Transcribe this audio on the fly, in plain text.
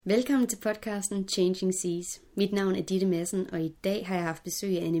Velkommen til podcasten Changing Seas. Mit navn er Ditte Madsen, og i dag har jeg haft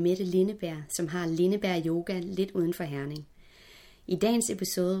besøg af Annemette Lindeberg, som har Lindeberg Yoga lidt uden for Herning. I dagens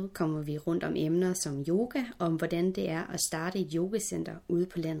episode kommer vi rundt om emner som yoga og om hvordan det er at starte et yogacenter ude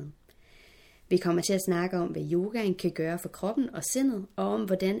på landet. Vi kommer til at snakke om, hvad yogaen kan gøre for kroppen og sindet, og om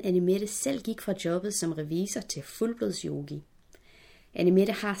hvordan Annemette selv gik fra jobbet som revisor til fuldblods yogi.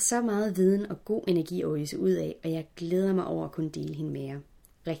 Annemette har så meget viden og god energi at øse ud af, og jeg glæder mig over at kunne dele hende med jer.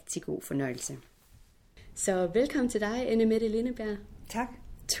 Rigtig god fornøjelse. Så velkommen til dig, Annemette Lindeberg. Tak.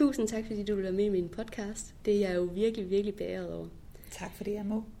 Tusind tak, fordi du vil være med i min podcast. Det er jeg jo virkelig beæret over. Tak fordi jeg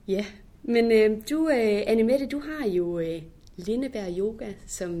må. Ja, men Annemette, du har jo Lindeberg Yoga,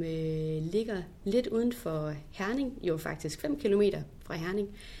 som ligger lidt uden for Herning, jo faktisk 5 kilometer fra Herning.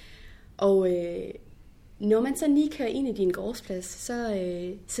 Og når man så lige kører ind i din gårdsplads,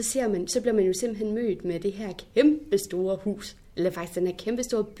 så bliver man jo simpelthen mødt med det her kæmpe store hus, eller faktisk den her kæmpe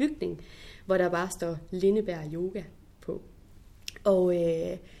store bygning, hvor der bare står Lindeberg Yoga på. Og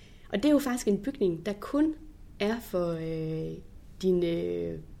det er jo faktisk en bygning, der kun er for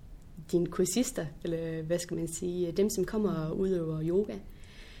dine kursister, eller hvad skal man sige, dem som kommer og udøver yoga.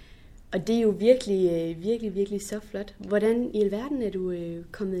 Og det er jo virkelig så flot. Hvordan i alverden er du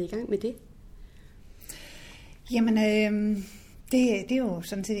kommet i gang med det? Jamen, det er jo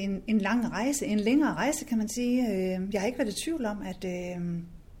sådan set en lang rejse, en længere rejse, kan man sige. Jeg har ikke været i tvivl om,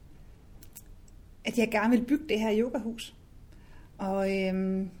 at jeg gerne vil bygge det her yogahus.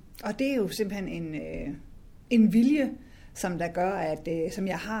 Og det er jo simpelthen en vilje, som der gør, som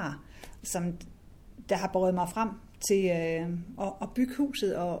jeg har, som der har båret mig frem til at bygge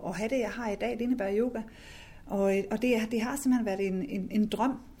huset og have det, jeg har i dag, Lindeberg Yoga. Og det har simpelthen været en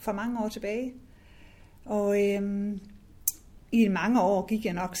drøm for mange år tilbage. Og i mange år gik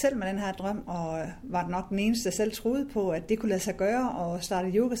jeg nok selv med den her drøm, og var nok den eneste, der selv troede på, at det kunne lade sig gøre, og starte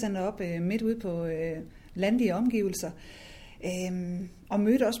et yogacenter op midt ude på landlige omgivelser. Og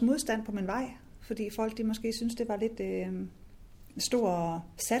mødte også modstand på min vej, fordi folk de måske synes det var lidt stor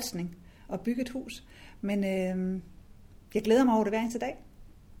satsning at bygge et hus. Men jeg glæder mig over det hver eneste dag,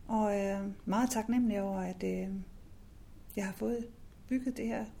 og meget taknemmelig over, at jeg har fået bygget det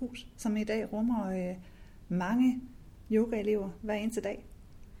her hus, som i dag rummer mange yogaelever hver eneste dag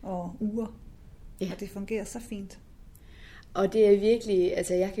og uger. Ja. Og det fungerer så fint. Og det er virkelig,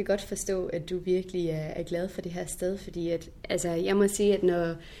 altså jeg kan godt forstå, at du virkelig er glad for det her sted, fordi at, altså jeg må sige, at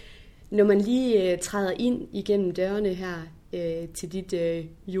når man lige træder ind igennem dørene her til dit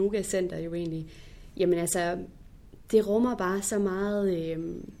yogacenter jo egentlig, jamen altså, det rummer bare så meget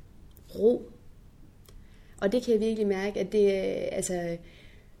ro. Og det kan jeg virkelig mærke, at det, altså,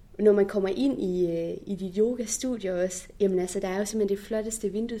 når man kommer ind i dit yogastudie også, jamen altså, der er jo simpelthen det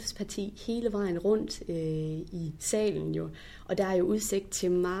flotteste vinduesparti hele vejen rundt i salen jo. Og der er jo udsigt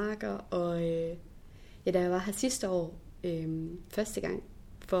til marker, og da jeg var her sidste år, første gang,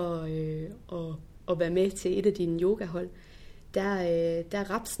 for at være med til et af dine yogahold, der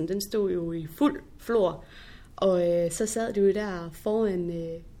rapsen, den stod jo i fuld flor, og så sad du jo der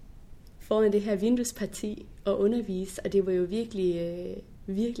foran det her vinduesparti og undervise, og det var jo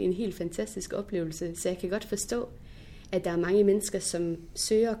virkelig en helt fantastisk oplevelse. Så jeg kan godt forstå, at der er mange mennesker, som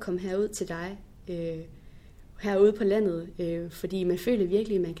søger at komme herud til dig, herude på landet, fordi man føler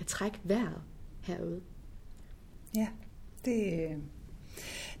virkelig, at man kan trække vejret herude. Ja, det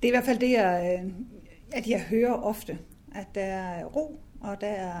er i hvert fald det, at jeg hører ofte, at der er ro, og der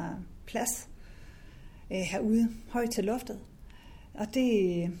er plads herude, højt til loftet. Og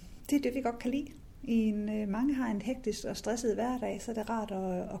det er det, vi godt kan lide. Mange har en hektisk og stresset hverdag, så er det rart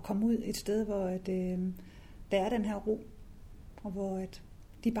at komme ud et sted, hvor der er den her ro, og hvor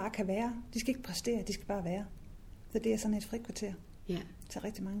de bare kan være. De skal ikke præstere, de skal bare være. Så det er sådan et frikvarter til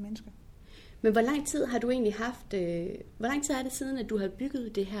rigtig mange mennesker. Men hvor lang tid har du egentlig haft, hvor lang tid er det siden, at du har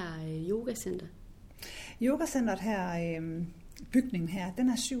bygget det her yogacenter? Yogacenteret her, bygningen her, den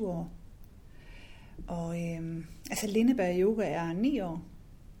er 7 år. Og altså Lindeberg Yoga er 9 år.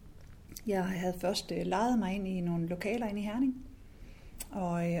 Jeg havde først lejet mig ind i nogle lokaler inde i Herning.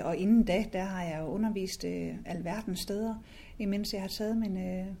 Og inden da, der har jeg undervist alverdens steder, imens jeg har taget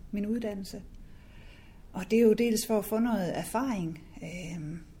min uddannelse. Og det er jo dels for at få noget erfaring.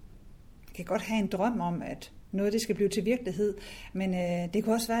 Jeg kan godt have en drøm om, at noget det skal blive til virkelighed, men det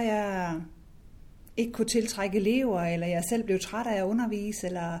kan også være, at jeg ikke kunne tiltrække elever, eller jeg selv blev træt af at undervise,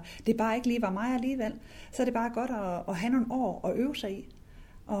 eller det bare ikke lige var mig alligevel. Så er det bare godt at have nogle år at øve sig i,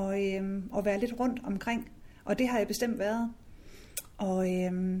 og være lidt rundt omkring. Og det har jeg bestemt været.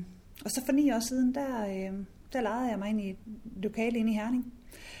 Og så for 9 år siden, der lejede jeg mig ind i et lokale inde i Herning.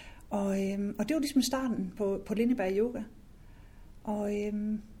 Og det var ligesom starten på Lindeberg Yoga. Og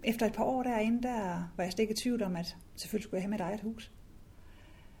efter et par år derinde, der var jeg slet ikke i tvivl om, at selvfølgelig skulle jeg have mit eget hus.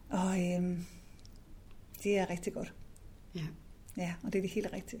 Og det er rigtig godt. Ja. Ja, og det er det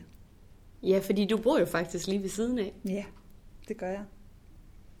helt rigtige. Ja, fordi du bor jo faktisk lige ved siden af. Ja, det gør jeg.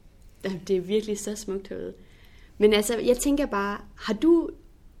 Det er virkelig så smukt herude. Men altså, jeg tænker bare,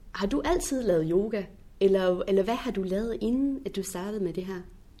 har du altid lavet yoga? Eller hvad har du lavet, inden at du startede med det her?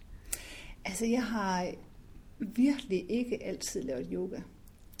 Altså, jeg har virkelig ikke altid lavet yoga.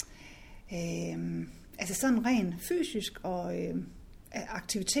 Altså sådan rent fysisk og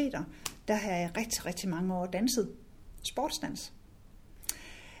aktiviteter, der har jeg rigtig, rigtig mange år danset. Sportsdans.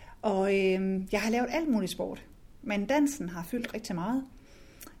 Og jeg har lavet alt muligt sport. Men dansen har fyldt rigtig meget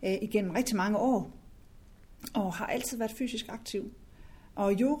igennem rigtig mange år. Og har altid været fysisk aktiv.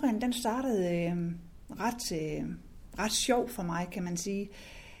 Og yogaen, den startede ret sjov for mig, kan man sige.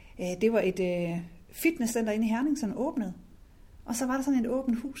 Det var et fitnesscenter inde i Herning, som åbnede. Og så var der sådan et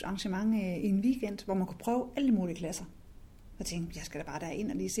åbent hus arrangement i en weekend, hvor man kunne prøve alle mulige klasser. Så tænkte jeg skal da bare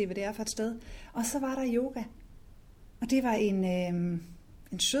derind og lige se, hvad det er for et sted. Og så var der yoga. Og det var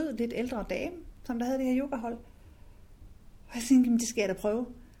en sød, lidt ældre dame, som der havde det her yogahold. Og jeg tænkte, det skal jeg da prøve.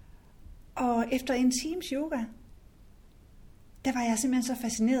 Og efter en times yoga, der var jeg simpelthen så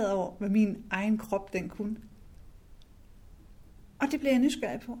fascineret over, hvad min egen krop den kunne. Og det blev jeg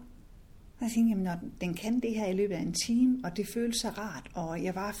nysgerrig på. Og jeg tænkte, når den kan det her i løbet af en time, og det føles så rart, og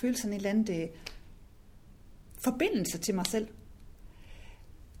jeg bare følte sådan et eller andet forbindelse til mig selv.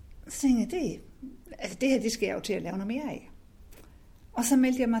 Så tænkte jeg, det her det skal jeg jo til at lave noget mere af. Og så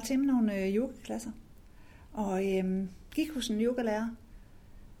meldte jeg mig til nogle yogaklasser, og gik hos en yogalærer,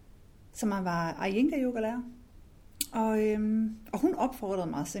 som var Iyengar-yogalærer. Og hun opfordrede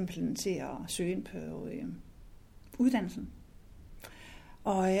mig simpelthen til at søge ind på uddannelsen.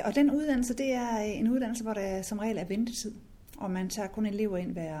 Og den uddannelse, det er en uddannelse, hvor der som regel er ventetid, og man tager kun elever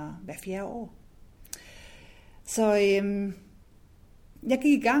ind hver 4. år. Så jeg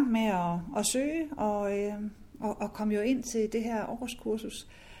gik i gang med at søge, og kom jo ind til det her årskursus.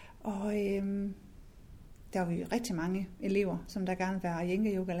 Og der var jo rigtig mange elever, som der gerne vil være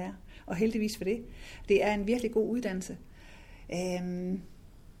Iyengar-yogalærer, og heldigvis for det. Det er en virkelig god uddannelse.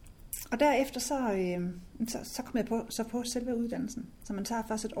 Og derefter så kom jeg på selve uddannelsen. Så man tager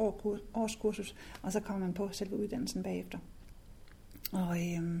først et årskursus, og så kommer man på selve uddannelsen bagefter.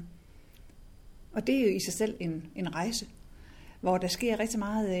 Og det er jo i sig selv en rejse, hvor der sker rigtig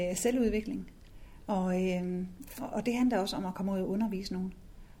meget selvudvikling. Og det handler også om at komme ud og undervise nogen,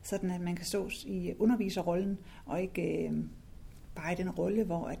 sådan at man kan stå i underviserrollen, og ikke bare i den rolle,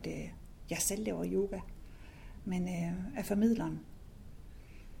 hvor at, jeg selv laver yoga, men er formidleren.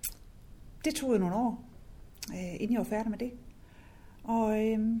 Det tog jo nogle år, inden jeg var færdig med det.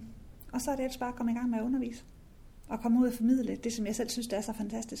 Og så er det ellers bare at komme i gang med at undervise. Og komme ud og formidle det, som jeg selv synes, der er så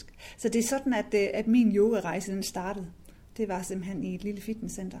fantastisk. Så det er sådan, at min yogarejse den startede. Det var simpelthen i et lille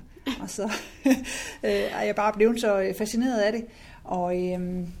fitnesscenter. Og så er jeg bare blevet så fascineret af det.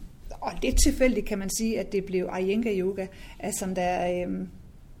 Og lidt tilfældigt kan man sige, at det blev Iyengar-yoga, som der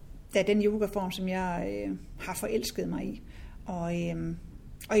er den yogaform, som jeg har forelsket mig i.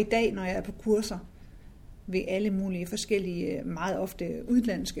 Og i dag, når jeg er på kurser ved alle mulige forskellige, meget ofte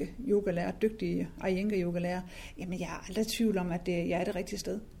udlandske yogalærer, dygtige Iyengar-yogalærer, jamen jeg er aldrig i tvivl om, at jeg er det rigtige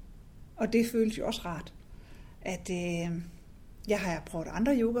sted. Og det føles jo også rart, at jeg har prøvet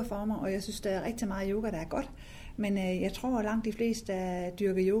andre yogaformer, og jeg synes, der er rigtig meget yoga, der er godt. Men jeg tror, at langt de fleste, der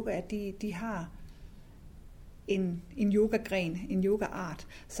dyrker yoga, at de har en yogagren, en yogaart,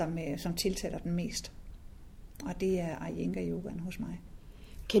 som tiltaler den mest. Og det er Iyengar-yogaen hos mig.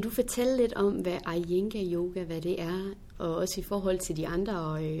 Kan du fortælle lidt om, hvad Iyengar-yoga, hvad det er, og også i forhold til de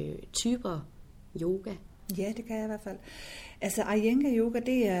andre typer yoga? Ja, det kan jeg i hvert fald. Altså Iyengar-yoga,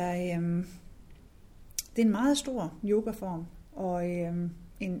 det er en meget stor yogaform, og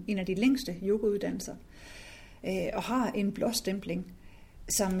en af de længste yogauddannelser, og har en blåstempling,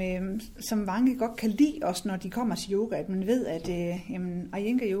 som mange godt kan lide, også når de kommer til yoga, at man ved, at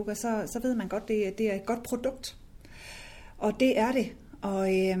Iyengar-yoga, så ved man godt, det er et godt produkt. Og det er det.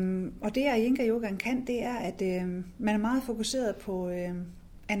 Og det, Iyengar-yogaen kan, det er, at man er meget fokuseret på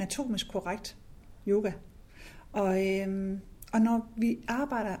anatomisk korrekt yoga. Og når vi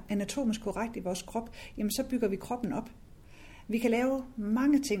arbejder anatomisk korrekt i vores krop, jamen så bygger vi kroppen op. Vi kan lave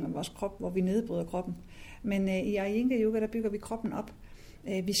mange ting med vores krop, hvor vi nedbryder kroppen. Men i Iyengar-yoga, der bygger vi kroppen op.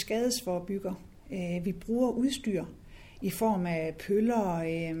 Vi skadesforebygger. Vi bruger udstyr i form af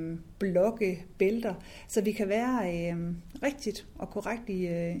pøller, blokke, bælter, så vi kan være rigtigt og korrekt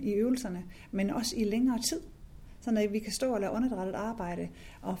i øvelserne, men også i længere tid. så vi kan stå og lave åndedrættet arbejde,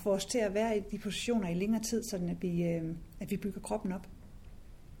 og få os til at være i de positioner i længere tid, sådan at vi bygger kroppen op.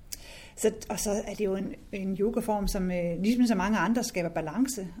 Og så er det jo en yogaform, som ligesom så mange andre skaber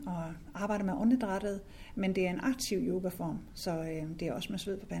balance og arbejder med åndedrættet, men det er en aktiv yogaform, så det er også med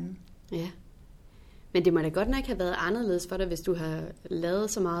sved på panden. Ja, men det må da godt nok have været anderledes for dig, hvis du har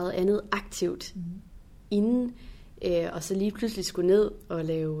lavet så meget andet aktivt inden, og så lige pludselig skulle ned og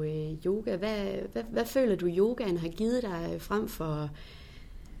lave yoga. Hvad føler du, yogaen har givet dig frem for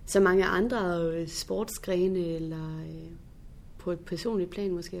så mange andre sportsgrene, eller på et personligt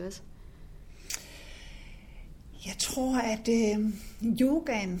plan måske også? Jeg tror, at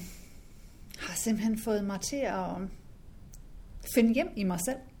yogaen har simpelthen fået mig til at finde hjem i mig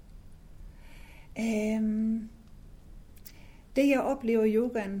selv. Det, jeg oplever,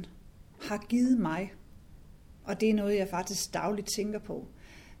 yogaen har givet mig, og det er noget, jeg faktisk dagligt tænker på,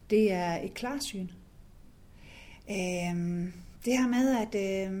 det er et klarsyn. Det her med, at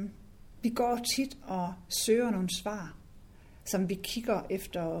vi går tit og søger nogle svar, som vi kigger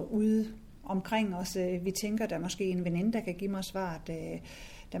efter ude omkring os. Vi tænker, der er måske en veninde, der kan give mig svaret.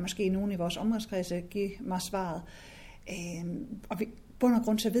 Der er måske nogen i vores omgangskreds, der kan give mig svaret. Og bund og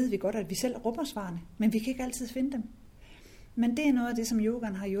grund så ved vi godt, at vi selv rummer svarene, men vi kan ikke altid finde dem. Men det er noget af det, som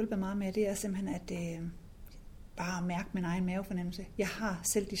yogaen har hjulpet mig med, det er simpelthen at bare mærke min egen mavefornemmelse. Jeg har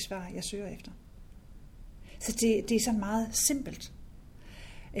selv de svar, jeg søger efter. Så det er så meget simpelt.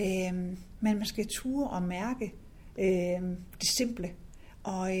 Men man skal ture og mærke det simple,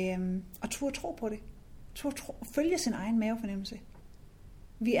 og turde tro på det. Følge sin egen mavefornemmelse.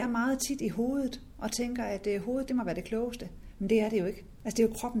 Vi er meget tit i hovedet og tænker, at hovedet det må være det klogeste. Men det er det jo ikke. Altså det er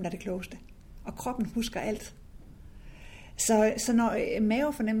jo kroppen, der er det klogeste. Og kroppen husker alt. Så når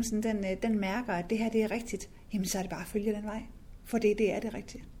mavefornemmelsen den mærker, at det her det er rigtigt, jamen så er det bare at følge den vej. For det er det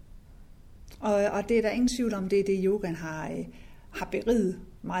rigtige. Og det er der ingen tvivl om, det er det yogaen har beriget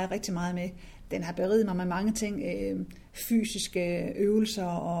mig rigtig meget med. Den har beriget mig med mange ting. Fysiske øvelser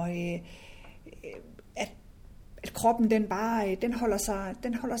og at kroppen den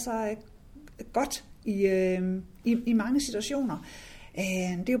holder sig godt i mange situationer.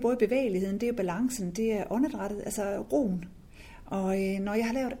 Det er jo både bevægeligheden, det er balancen, det er åndedrættet, altså roen. Og når jeg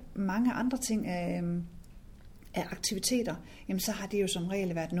har lavet mange andre ting af aktiviteter, jamen så har det jo som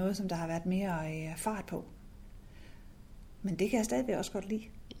regel været noget, som der har været mere fart på. Men det kan jeg stadigvæk også godt lide.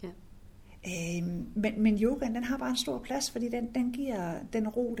 Ja. Men yogaen, den har bare en stor plads, fordi den giver den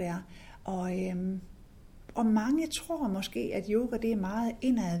ro der. Og mange tror måske, at yoga det er meget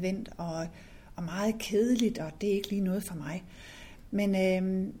indadvendt og meget kedeligt, og det er ikke lige noget for mig. Men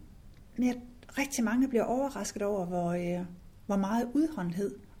rigtig mange bliver overrasket over, hvor meget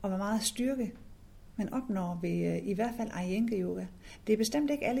udholdenhed og hvor meget styrke man opnår ved i hvert fald Iyengar yoga. Det er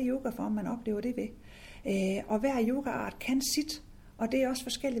bestemt ikke alle yogaformer, man oplever det ved. Og hver yogaart kan sit, og det er også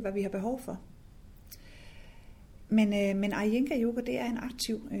forskelligt, hvad vi har behov for. Men Iyengar yoga, det er en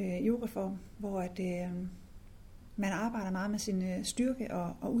aktiv yogaform, hvor man arbejder meget med sin styrke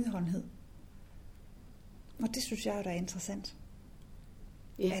og udholdenhed. Og det synes jeg jo, der er interessant.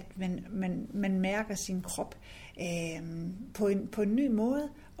 Yeah. At man mærker sin krop på en ny måde,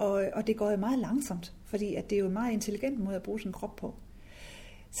 og det går jo meget langsomt, fordi at det er jo en meget intelligent måde at bruge sin krop på.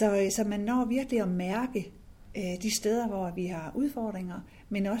 Så man når virkelig at mærke de steder, hvor vi har udfordringer,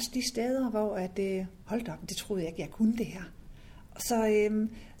 men også de steder, hvor hold da op, det troede jeg ikke, jeg kunne det her.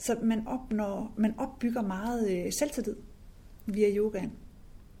 Så man opbygger meget selvtillid via yogaen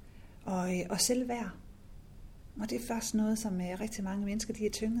og selvværd. Og det er først noget, som rigtig mange mennesker de er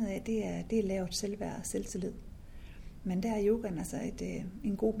tynget af, det er lavt selvværd og selvtillid. Men der er yogaen altså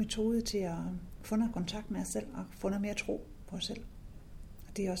en god metode til at få noget kontakt med os selv og få noget mere tro på os selv.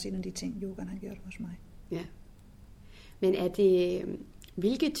 Og det er også en af de ting, yogaen har gjort hos mig. Ja. Men er det,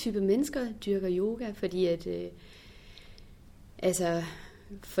 hvilke type mennesker dyrker yoga? Fordi at, altså,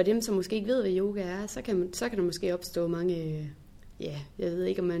 for dem, som måske ikke ved, hvad yoga er, så kan der måske opstå mange, jeg ved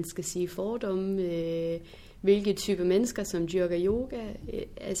ikke, om man skal sige fordomme, hvilke type mennesker, som dyrker yoga.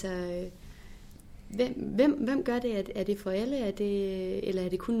 Altså, hvem gør det? Er det for alle? Eller er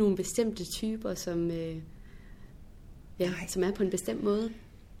det kun nogle bestemte typer, som er på en bestemt måde?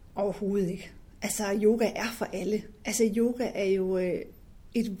 Overhovedet ikke. Altså, yoga er for alle. Altså, yoga er jo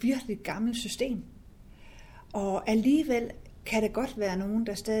et virkelig gammelt system. Og alligevel kan det godt være nogen,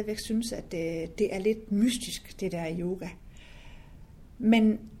 der stadigvæk synes, at det er lidt mystisk, det der yoga.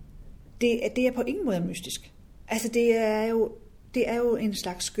 Men det er på ingen måde mystisk. Altså, det er jo en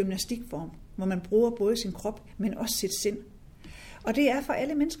slags gymnastikform, hvor man bruger både sin krop, men også sit sind. Og det er for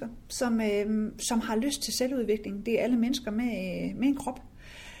alle mennesker, som har lyst til selvudvikling. Det er alle mennesker med en krop.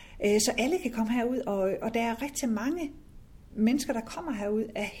 Så alle kan komme herud, og der er rigtig mange mennesker, der kommer herud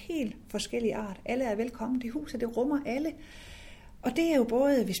af helt forskellige art. Alle er velkommen. Det huset, det rummer alle. Og det er jo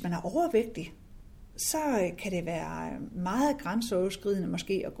både, hvis man er overvægtig, så kan det være meget grænseoverskridende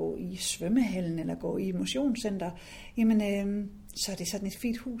måske at gå i svømmehallen eller gå i motionscenter. Jamen, så er det sådan et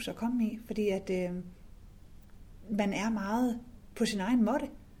fint hus at komme i, fordi at man er meget på sin egen måtte.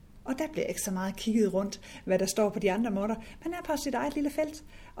 Og der bliver ikke så meget kigget rundt, hvad der står på de andre måtter. Man er på sit eget lille felt,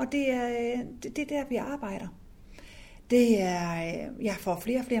 og det er der, vi arbejder. Jeg får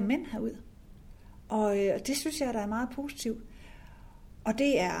flere og flere mænd herud, og det synes jeg, der er meget positivt. Og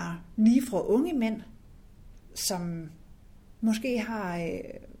det er lige fra unge mænd, som måske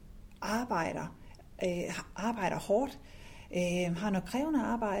arbejder hårdt, har noget krævende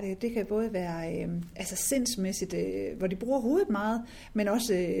arbejde. Det kan både være sindsmæssigt, hvor de bruger hovedet meget, men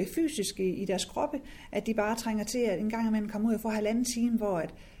også fysisk i deres kroppe, at de bare trænger til, at en gang imellem kommer ud og får 1,5 time, hvor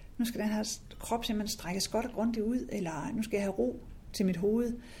at nu skal den her krop simpelthen strækkes godt og grundigt ud, eller nu skal jeg have ro til mit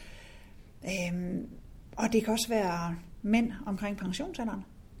hoved. Og det kan også være mænd omkring pensionsalderen,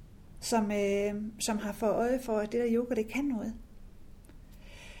 som har fået øje for, at det der yoga, det kan noget.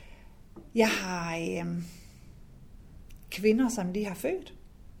 Jeg har kvinder, som lige har født,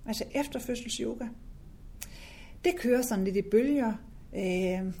 altså efterfødselsyoga. Det kører sådan lidt i bølger.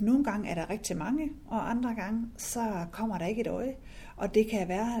 Nogle gange er der rigtig mange, og andre gange så kommer der ikke et øje. Og det kan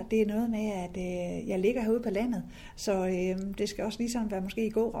være, det er noget med, at jeg ligger herude på landet, så det skal også ligesom være måske i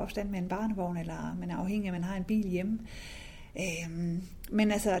god afstand med en barnevogn, eller man er afhængig af, at man har en bil hjemme.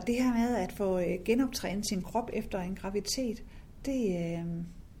 Men altså det her med at få genoptrænet sin krop efter en graviditet, det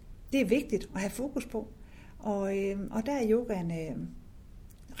er vigtigt at have fokus på. Og der er yogaen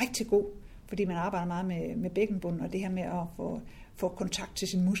rigtig god, fordi man arbejder meget med bækkenbunden, og det her med at få kontakt til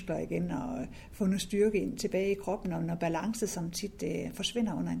sine muskler igen, og få noget styrke ind tilbage i kroppen, og noget balance, som tit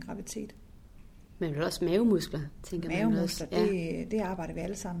forsvinder under en graviditet. Men vel også mavemuskler, tænker man også. Mavemuskler, det arbejder vi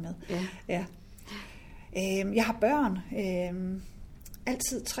alle sammen med. Ja. Jeg har børn.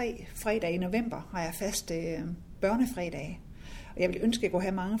 Altid 3 fredage i november har jeg fast børnefredage. Og jeg vil ønske, at jeg kunne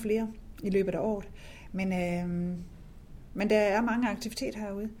have mange flere i løbet af året. Men der er mange aktiviteter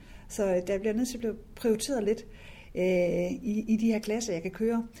herude, så der bliver nødt til at blive prioriteret lidt i de her klasser, jeg kan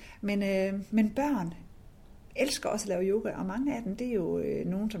køre. Men børn elsker også at lave yoga, og mange af dem, det er jo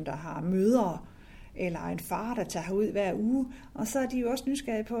nogen, som der har mødre, eller en far, der tager herud hver uge, og så er de jo også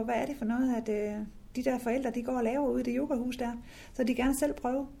nysgerrige på, hvad er det for noget, at de der forældre, de går og laver ude i det yogahus der, så de gerne selv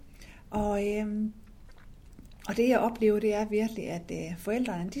prøve. Og det jeg oplever, det er virkelig, at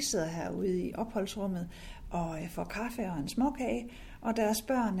forældrene, de sidder herude i opholdsrummet og får kaffe og en småkage, og deres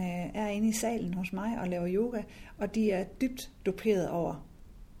børn er inde i salen hos mig og laver yoga, og de er dybt doperet over,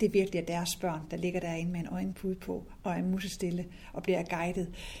 det virkelig er deres børn, der ligger derinde med en øjenpude på og er musestille og bliver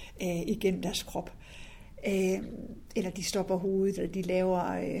guidet igennem deres krop. Eller de stopper hovedet, eller de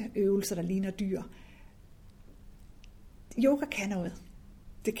laver øvelser, der ligner dyr. Yoga kan noget.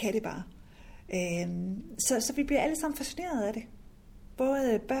 Det kan det bare. Så vi bliver alle sammen fascineret af det.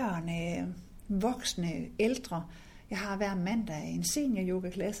 Både børn, voksne, ældre. Jeg har hver mandag en senior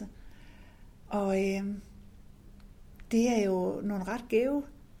yogaklasse. Og det er jo nogle ret gæve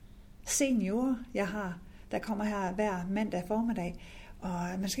seniorer, jeg har, der kommer her hver mandag formiddag. Og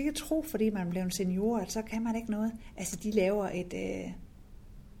man skal ikke tro, fordi man bliver en senior, at så kan man ikke noget. Altså, de laver et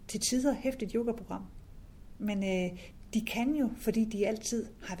til tider hæftigt yogaprogram. Men de kan jo, fordi de altid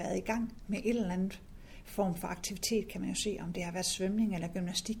har været i gang med et eller andet form for aktivitet, kan man jo se, om det har været svømning eller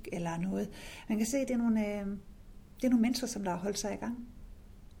gymnastik eller noget. Man kan se, at det er nogle mennesker, som der har holdt sig i gang.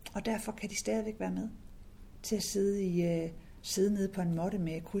 Og derfor kan de stadigvæk være med til at sidde nede på en måtte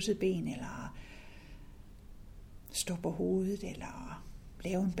med krydset ben, eller stå på hovedet, eller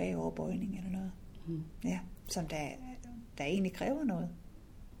lave en bagoverbøjning eller noget. Ja, som der egentlig kræver noget.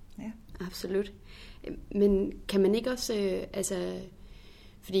 Ja. Absolut. Men kan man ikke også,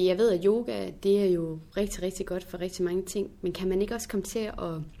 fordi jeg ved, at yoga, det er jo rigtig, rigtig godt for rigtig mange ting, men kan man ikke også komme til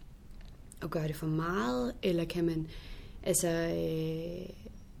at gøre det for meget, eller kan man,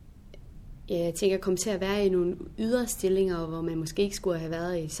 jeg tænker, komme til at være i nogle yderstillinger, hvor man måske ikke skulle have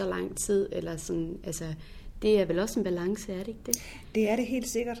været i så lang tid, eller sådan, det er vel også en balance, er det ikke det? Det er det helt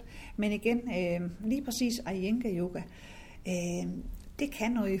sikkert, men igen, lige præcis Iyengar yoga, det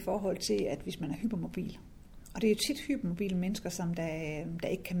kan noget i forhold til, at hvis man er hypermobil, og det er jo tit hypermobile mennesker, som der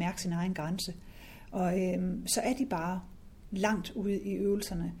ikke kan mærke sin egen grænse, og så er de bare langt ude i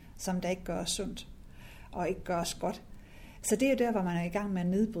øvelserne, som der ikke gør os sundt, og ikke gør os godt. Så det er jo der, hvor man er i gang med at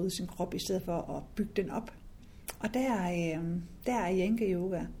nedbryde sin krop, i stedet for at bygge den op. Og der er Iyengar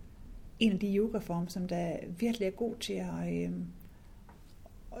yoga en af de yogaformer, som der virkelig er god til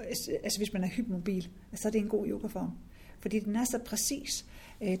altså hvis man er hypermobil, så er det en god yogaform. Fordi den er så præcis.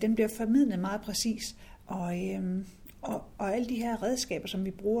 Den bliver formidlet meget præcis. Og alle de her redskaber, som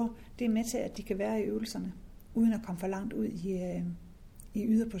vi bruger, det er med til, at de kan være i øvelserne, uden at komme for langt ud i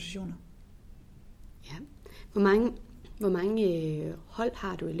yderpositioner. Ja. Hvor mange hold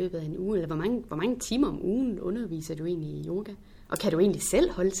har du i løbet af en uge? Eller hvor mange timer om ugen underviser du egentlig i yoga? Og kan du egentlig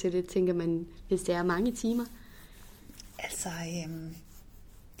selv holde til det, tænker man, hvis det er mange timer? Altså,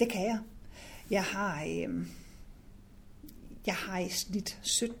 det kan jeg. Jeg har i snit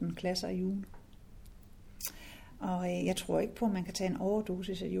 17 klasser i ugen. Og jeg tror ikke på, at man kan tage en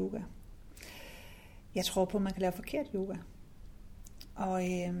overdosis af yoga. Jeg tror på, at man kan lave forkert yoga. Og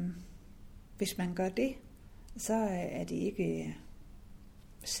hvis man gør det, så er det ikke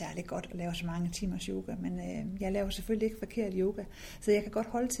særlig godt at lave så mange timers yoga. Men jeg laver selvfølgelig ikke forkert yoga, så jeg kan godt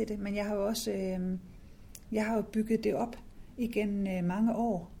holde til det. Men jeg har jo også jeg har jo bygget det op igen mange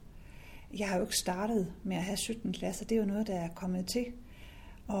år. Jeg har jo ikke startet med at have 17 klasser. Det er jo noget, der er kommet til.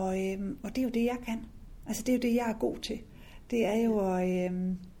 Og det er jo det, jeg kan. Altså det er jo det, jeg er god til. Det er jo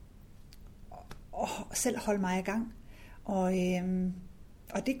at selv holde mig i gang. Og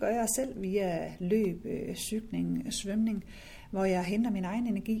det gør jeg selv via løb, cykling, svømning, hvor jeg henter min egen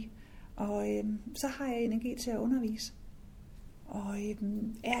energi. Og så har jeg energi til at undervise. Og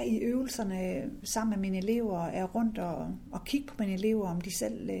er i øvelserne sammen med mine elever, er rundt og kigge på mine elever, om de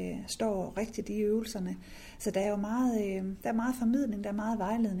selv står rigtigt i øvelserne. Så der er jo meget formidling, der er meget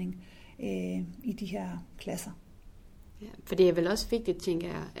vejledning i de her klasser. Ja, for det er vel også vigtigt, tænker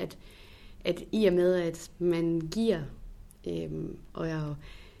jeg, at i og med, at man giver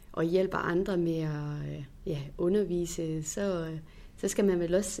og hjælper andre med at undervise, så skal man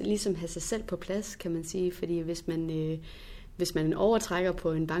vel også ligesom have sig selv på plads, kan man sige. Fordi hvis man overtrækker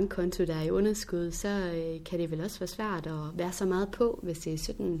på en bankkonto, der er i underskud, så kan det vel også være svært at være så meget på, hvis det er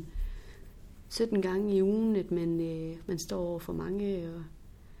 17 gange i ugen, at man står over for mange.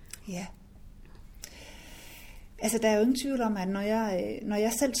 Ja. Altså, der er jo ingen tvivl om, at når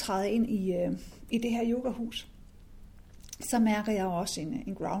jeg selv træder ind i det her yogahus, så mærker jeg også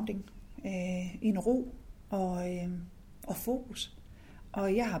en grounding, en ro og fokus.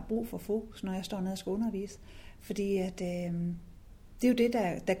 Og jeg har brug for fokus, når jeg står nede og skal undervise. Fordi at, det er jo det,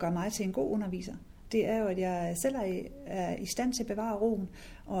 der gør mig til en god underviser. Det er jo, at jeg selv er i stand til at bevare roen,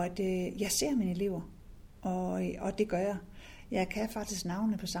 og at jeg ser mine elever. Og det gør jeg. Jeg kan faktisk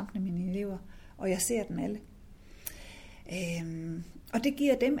navnene på samtlige mine elever, og jeg ser dem alle. Og det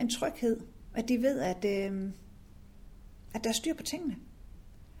giver dem en tryghed, at de ved, at der er styr på tingene.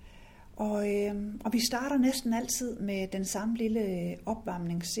 Og vi starter næsten altid med den samme lille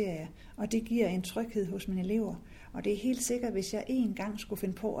opvarmningsserie, og det giver en tryghed hos mine elever. Og det er helt sikkert, hvis jeg en gang skulle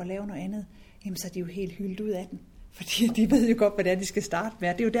finde på at lave noget andet, jamen så er de jo helt hyldt ud af den. Fordi de ved jo godt, hvad det er, de skal starte med.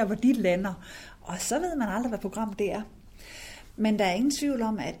 Det er jo der, hvor de lander. Og så ved man aldrig, hvad program det er. Men der er ingen tvivl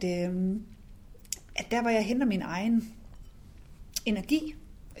om, at der, hvor jeg henter min egen energi,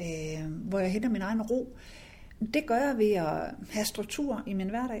 hvor jeg henter min egen ro, det gør jeg ved at have struktur i min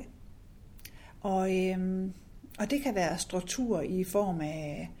hverdag. Og det kan være struktur i form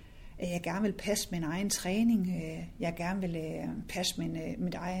af, at jeg gerne vil passe min egen træning, jeg gerne vil passe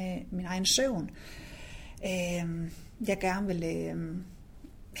min egen søvn, jeg gerne vil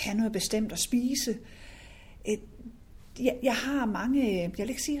have noget bestemt at spise. Jeg har mange, jeg vil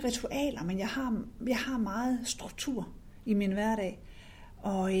ikke sige ritualer, men jeg har meget struktur i min hverdag,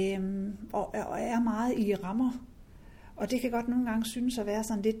 og er meget i rammer. Og det kan godt nogle gange synes at være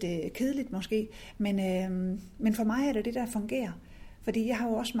sådan lidt kedeligt måske, men for mig er det det, der fungerer. Fordi jeg har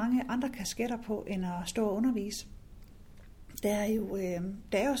jo også mange andre kasketter på, end at stå og undervise. Der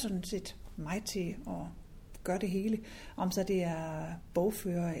er jo sådan set mig til at gøre det hele. Om så det er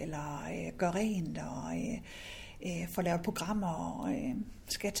bogfører, eller gøre rent, og få lavet programmer, og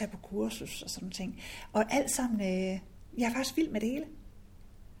skal tage på kursus og sådan ting. Og alt sammen, jeg er faktisk vild med det hele.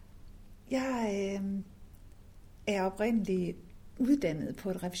 Jeg er oprindeligt uddannet på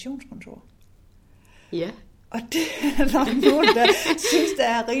et revisionskontor. Ja. Og det er der nogen, der synes, det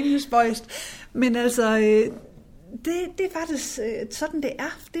er rimelig spøjst. Men altså, det er faktisk sådan, det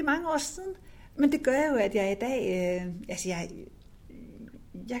er. Det er mange år siden. Men det gør jo, at jeg i dag,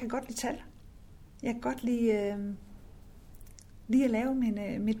 jeg kan godt lide tal. Jeg kan godt lide at lave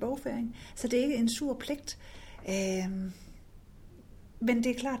mit bogføring. Så det er ikke en sur pligt. Men det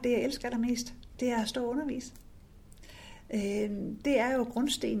er klart, det jeg elsker allermest, det er at stå og undervise. Det er jo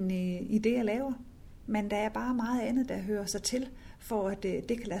grundstenen i det, jeg laver. Men der er bare meget andet, der hører sig til, for at det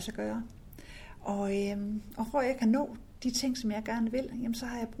kan lade sig gøre. Og for at jeg kan nå de ting, som jeg gerne vil, jamen, så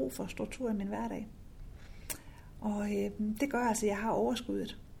har jeg brug for struktur i min hverdag. Og det gør altså, at jeg har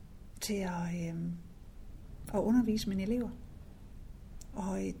overskuddet til at undervise mine elever.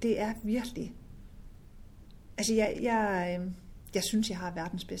 Og det er virkelig... Altså, jeg synes, jeg har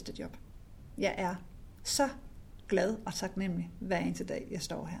verdens bedste job. Jeg er så glad og taknemmelig hver eneste dag, jeg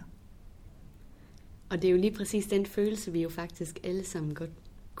står her. Og det er jo lige præcis den følelse, vi jo faktisk alle sammen godt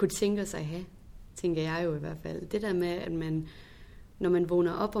kunne tænke os at have, tænker jeg jo i hvert fald. Det der med, at man, når man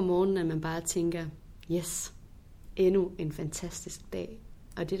vågner op om morgenen, at man bare tænker, yes, endnu en fantastisk dag.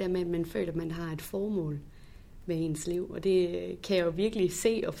 Og det der med, at man føler, at man har et formål med ens liv. Og det kan jeg jo virkelig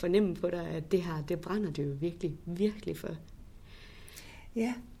se og fornemme på dig, at det brænder det jo virkelig, virkelig for.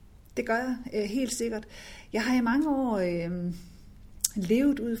 Ja, det gør jeg helt sikkert. Jeg har i mange år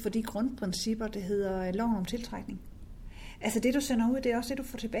levet ud for de grundprincipper, det hedder loven om tiltrækning. Altså det, du sender ud, det er også det, du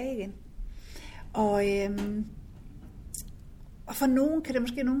får tilbage igen. Og for nogen kan det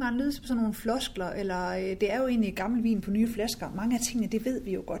måske nogle gange lyde som sådan nogle floskler, eller det er jo egentlig gammel vin på nye flasker. Mange af tingene, det ved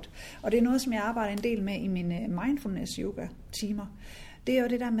vi jo godt. Og det er noget, som jeg arbejder en del med i mine mindfulness yoga timer. Det er jo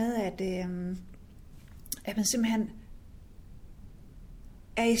det der med, at man simpelthen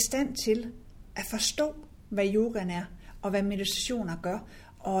er i stand til at forstå, hvad yogaen er, og hvad meditationer gør,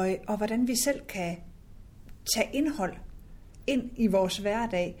 og hvordan vi selv kan tage indhold ind i vores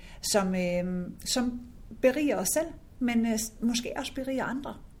hverdag, som beriger os selv, men måske også beriger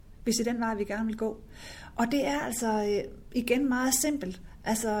andre, hvis det er den vej, vi gerne vil gå. Og det er altså igen meget simpelt.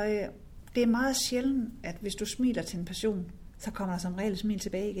 Altså, det er meget sjældent, at hvis du smiler til en person, så kommer der som regel et smil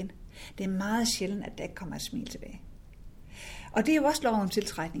tilbage igen. Det er meget sjældent, at der ikke kommer et smil tilbage. Og det er jo også lov om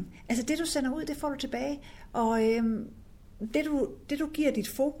tiltrækning. Altså det, du sender ud, det får du tilbage. Og det, du giver dit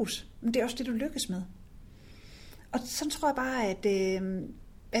fokus, det er også det, du lykkes med. Og sådan tror jeg bare,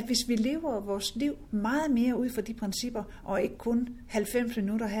 at hvis vi lever vores liv meget mere ud fra de principper, og ikke kun 90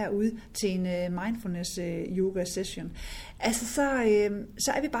 minutter herude til en mindfulness yoga session, altså så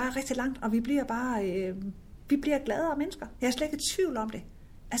er vi bare rigtig langt, og vi bliver gladere mennesker. Jeg er slet ikke i tvivl om det.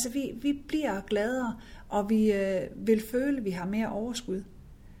 Altså vi bliver gladere, og vi vil føle, at vi har mere overskud.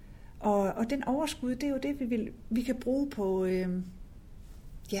 Og den overskud, det er jo det, vi kan bruge på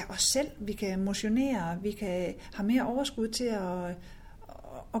os selv. Vi kan motionere, vi kan have mere overskud til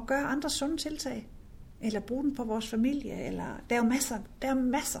at gøre andre sunde tiltag, eller bruge den på vores familie, eller der er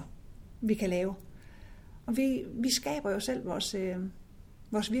masser, vi kan lave. Og vi skaber jo selv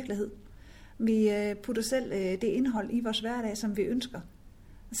vores virkelighed. Vi putter selv det indhold i vores hverdag, som vi ønsker.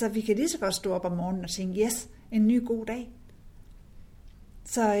 Så vi kan lige så godt stå op om morgenen og tænke, yes, en ny god dag.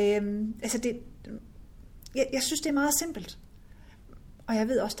 Så jeg synes, det er meget simpelt. Og jeg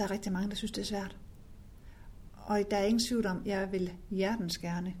ved også, der er rigtig mange, der synes, det er svært. Og der er ingen tvivl om, jeg vil hjertens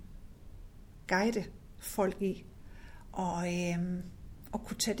gerne guide folk i, og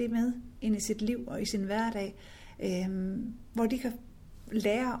kunne tage det med ind i sit liv og i sin hverdag, hvor de kan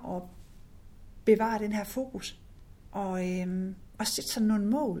lære at bevare den her fokus, og sætte sig nogle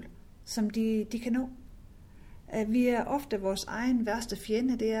mål, som de kan nå. Vi er ofte vores egen værste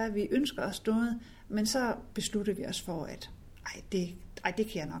fjende, det er, at vi ønsker os noget, men så beslutter vi os for, at det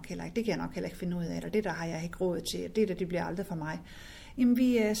kan jeg nok heller ikke, det kan jeg nok heller ikke finde ud af, eller det der har jeg ikke råd til, det bliver aldrig for mig. Jamen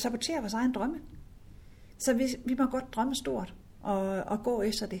vi saboterer vores egen drømme. Så vi må godt drømme stort, og gå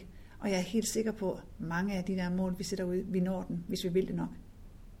efter det. Og jeg er helt sikker på, at mange af de der mål, vi sætter ud, vi når den, hvis vi vil det nok.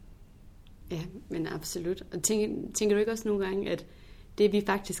 Ja, men absolut. Og tænker du ikke også nogle gange, at det vi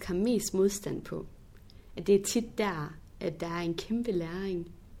faktisk har mest modstand på, at det er tit der, at der er en kæmpe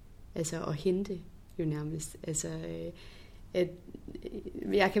læring, altså at hente jo nærmest. Altså, at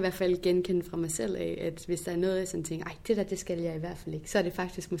jeg kan i hvert fald genkende fra mig selv af, at hvis der er noget, jeg sådan tænker, det skal jeg i hvert fald ikke, så er det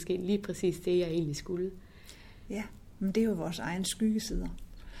faktisk måske lige præcis det, jeg egentlig skulle. Ja, men det er jo vores egen skyggesider.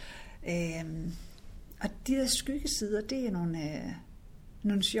 Og de der skyggesider, det er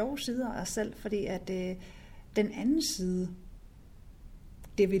nogle sjove sider af os selv, fordi at den anden side,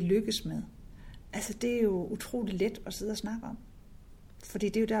 det vi lykkes med, altså det er jo utroligt let at sidde og snakke om. Fordi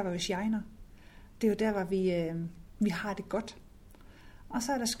det er jo der, hvor vi shiner. Det er jo der, hvor vi har det godt. Og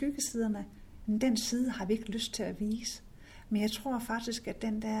så er der skyggesiderne. Men den side har vi ikke lyst til at vise. Men jeg tror faktisk, at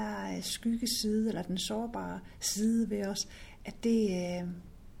den der skyggeside, eller den sårbare side ved os, at det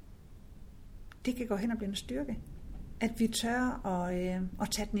kan gå hen og blive en styrke. At vi tør at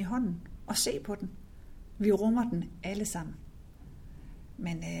tage den i hånden og se på den. Vi rummer den alle sammen.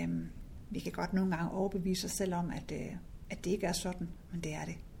 Men vi kan godt nogle gange overbevise os selv om, at det ikke er sådan, men det er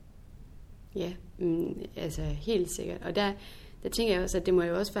det. Ja, altså helt sikkert. Og der tænker jeg også, at det må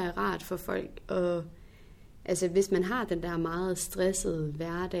jo også være rart for folk, og altså hvis man har den der meget stressede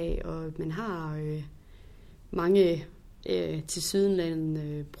hverdag, og man har mange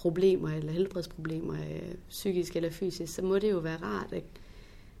tilsyneladende problemer eller helbredsproblemer, psykisk eller fysisk, så må det jo være rart,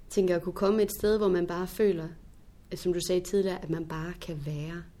 at kunne komme et sted, hvor man bare føler, som du sagde tidligere, at man bare kan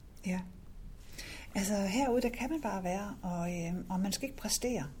være. Ja. Altså herude, der kan man bare være, og man skal ikke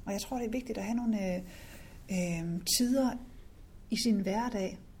præstere. Og jeg tror, det er vigtigt at have nogle tider i sin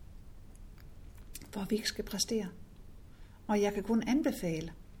hverdag, hvor vi ikke skal præstere. Og jeg kan kun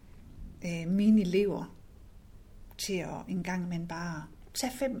anbefale mine elever til at en gang men bare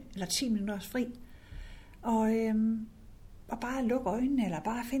tage 5 eller 10 minutter fri, og bare lukke øjnene, eller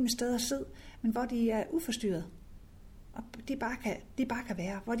bare finde et sted at sidde, men hvor de er uforstyrret, og de bare kan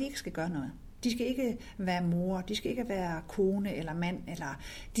være, hvor de ikke skal gøre noget. De skal ikke være mor, de skal ikke være kone eller mand, eller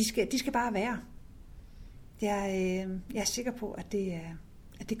de skal bare være. Jeg er sikker på, at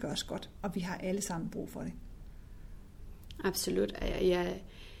det gør os godt, og vi har alle sammen brug for det. Absolut. Jeg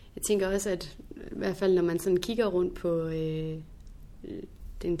tænker også, at i hvert fald når man sådan kigger rundt på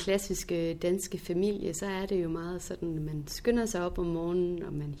den klassiske danske familie, så er det jo meget sådan, at man skynder sig op om morgenen,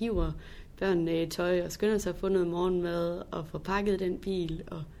 og man hiver børnene i tøj, og skynder sig at få noget morgenmad, og får pakket den bil,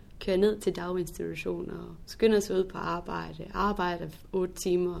 og kører ned til daginstitutioner, og skynder sig ud på arbejder 8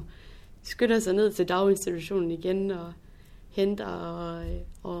 timer, skynder sig ned til daginstitutionen igen, og henter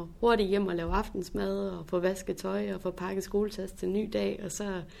og hurtigt hjem og lave aftensmad, og få vasket tøj, og få pakket skoletaske til en ny dag, og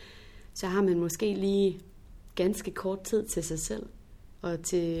så har man måske lige ganske kort tid til sig selv, og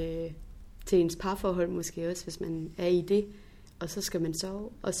til ens parforhold måske også, hvis man er i det, og så skal man sove,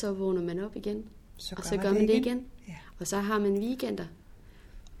 og så vågner man op igen, og så gør man det igen. Ja. Og så har man weekender,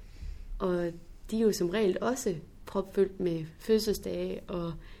 og de er jo som regel også propfyldt med fødselsdage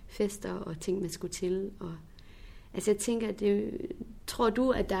og fester og ting, man skulle til. Og, altså jeg tænker, tror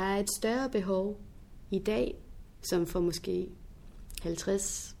du, at der er et større behov i dag, som for måske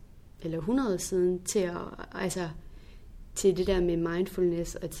 50 eller 100 år siden, til det der med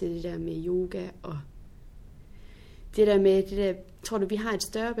mindfulness og til det der med yoga og det der, tror du, vi har et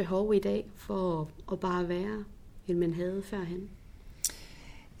større behov i dag for at bare være, end man havde førhen?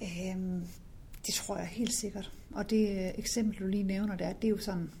 Det tror jeg helt sikkert. Og det eksempel, du lige nævner der, det er jo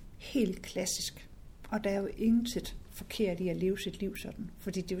sådan helt klassisk. Og der er jo intet forkert i at leve sit liv sådan,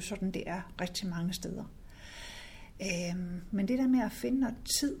 fordi det er jo sådan, det er rigtig mange steder. Men det der med at finde noget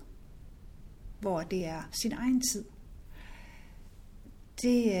tid, hvor det er sin egen tid,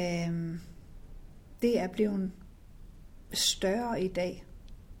 det er blevet større i dag,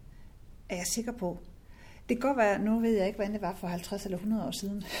 er jeg sikker på. Det kan godt være, nu ved jeg ikke, hvordan det var for 50 eller 100 år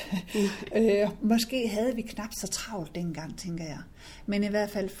siden. Måske havde vi knap så travlt dengang, tænker jeg. Men i hvert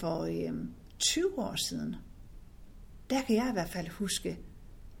fald for 20 år siden, der kan jeg i hvert fald huske,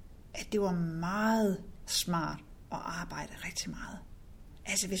 at det var meget smart at arbejde rigtig meget.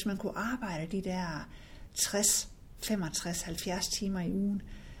 Altså hvis man kunne arbejde de der 60, 65, 70 timer i ugen,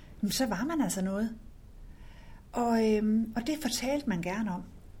 så var man altså noget. Og det fortalte man gerne om.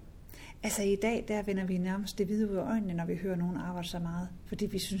 Altså i dag, der vender vi nærmest det hvide ud af øjnene, når vi hører nogen arbejde så meget. Fordi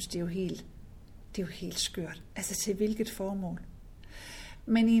vi synes, det er jo helt skørt. Altså til hvilket formål.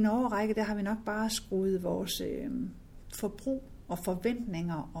 Men i en årrække, der har vi nok bare skruet vores forbrug og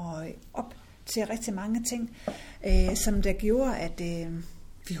forventninger og op til rigtig mange ting, som der gjorde, at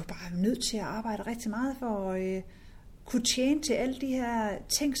vi jo bare er nødt til at arbejde rigtig meget for at kunne tjene til alle de her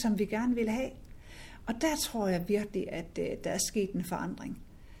ting, som vi gerne vil have. Og der tror jeg virkelig, at der er sket en forandring.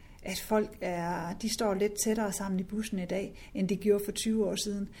 At folk de står lidt tættere sammen i bussen i dag, end de gjorde for 20 år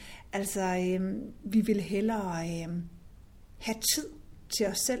siden. Altså, vi vil hellere have tid til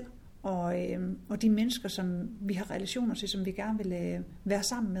os selv, og de mennesker, som vi har relationer til, som vi gerne vil være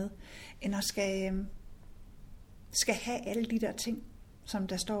sammen med, end at skal have alle de der ting, som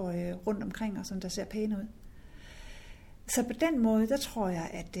der står rundt omkring, og som der ser pæne ud. Så på den måde, der tror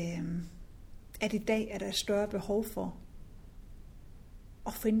jeg, at i dag er der et større behov for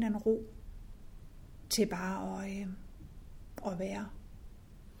at finde en ro til bare at være.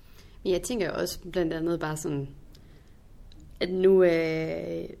 Men jeg tænker også blandt andet bare sådan, at nu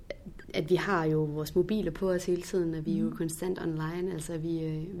at vi har jo vores mobiler på os hele tiden, og vi er jo konstant online, altså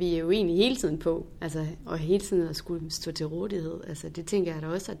vi er jo egentlig hele tiden på, altså, og hele tiden at skulle stå til rådighed. Altså det tænker jeg da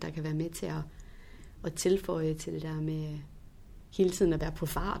også, at der kan være med til at tilføje til det der med hele tiden at være på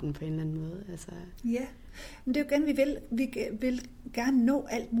farten på en eller anden måde. Altså. Ja, men det er jo igen, vi vil gerne nå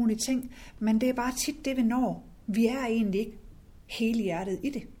alt muligt ting, men det er bare tit det, vi når. Vi er egentlig ikke hele hjertet i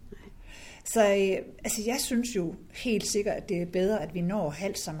det. Nej. Så altså, jeg synes jo helt sikkert, at det er bedre, at vi når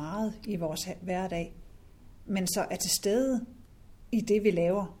halvt så meget i vores hverdag, men så er til stede i det, vi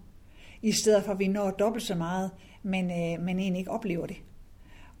laver, i stedet for, at vi når dobbelt så meget, men egentlig ikke oplever det.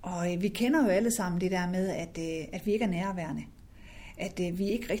 Og vi kender jo alle sammen det der med, at vi ikke er nærværende. At vi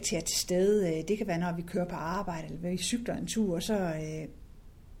ikke rigtig er til stede. Det kan være, når vi kører på arbejde, eller vi cykler en tur, og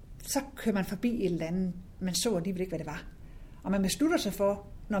så kører man forbi et eller andet. Man så alligevel ikke, hvad det var. Og man beslutter sig for,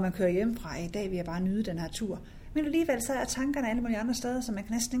 når man kører hjemmefra, i dag vil jeg bare nyde den her tur. Men alligevel så er tankerne alle mulige andre steder, så man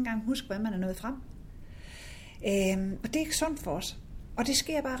kan næsten ikke engang huske, hvordan man er nået frem. Og det er ikke sundt for os. Og det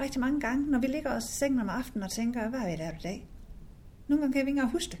sker bare rigtig mange gange, når vi ligger os i sengen om aftenen og tænker, hvad har vi lavet i dag? Nogle gange kan vi ikke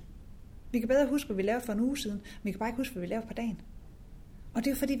engang huske det. Vi kan bedre huske, hvad vi lavede for en uge siden, men vi kan bare ikke huske, hvad vi lavede på dagen. Og det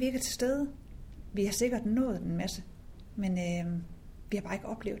er jo fordi, vi ikke er til stede. Vi har sikkert nået en masse, men vi har bare ikke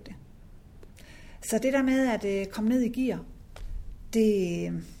oplevet det. Så det der med at komme ned i gear, det,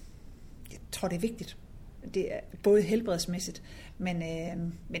 jeg tror, det er vigtigt. Det er både helbredsmæssigt, men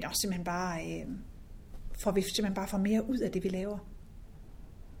også simpelthen bare, for vi simpelthen bare får mere ud af det, vi laver.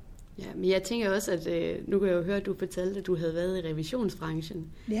 Ja, men jeg tænker også, at nu kan jeg jo høre, at du fortalte, at du havde været i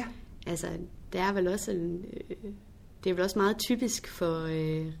revisionsbranchen. Ja. Altså, det er vel også det er vel også meget typisk for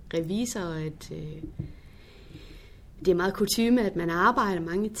revisorer, at det er meget kutyme, at man arbejder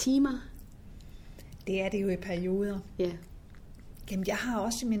mange timer. Det er det jo i perioder. Ja. Jamen, jeg har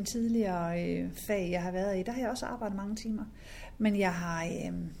også i min tidligere fag, jeg har været i, der har jeg også arbejdet mange timer. Men jeg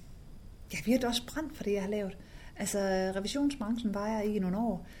har virkelig også brændt for det, jeg har lavet. Altså, revisionsbranchen var jeg i nogle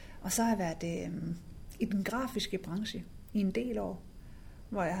år, og så har jeg været i den grafiske branche i en del år,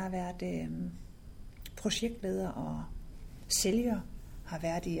 hvor jeg har været projektleder og sælger, har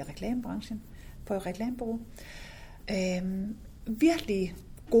været i reklamebranchen på et reklamebureau. Virkelig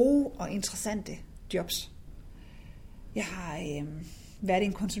gode og interessante jobs. Jeg har været i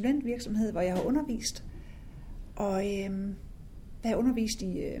en konsulentvirksomhed, hvor jeg har undervist, og jeg har undervist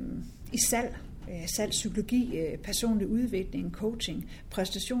i salg, psykologi, personlig udvikling, coaching,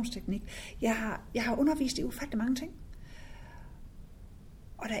 præstationsteknik. Jeg har undervist i ufattelig mange ting.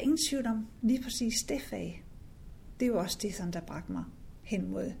 Og der er ingen tvivl om lige præcis det fag. Det er jo også det, som der bragte mig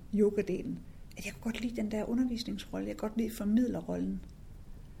hen mod yogadelen. At jeg kunne godt lide den der undervisningsrolle. Jeg kan godt lide formidlerrollen.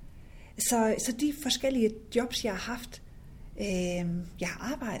 Så de forskellige jobs, jeg har haft, jeg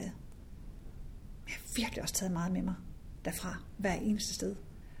har arbejdet, jeg har virkelig også taget meget med mig derfra, hver eneste sted.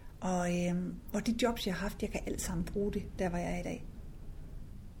 Og de jobs, jeg har haft, jeg kan alt sammen bruge det, der hvor jeg er i dag.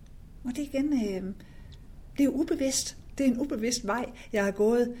 Og det igen, det er jo ubevidst. Det er en ubevidst vej, jeg har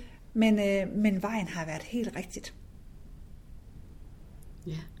gået, men vejen har været helt rigtigt.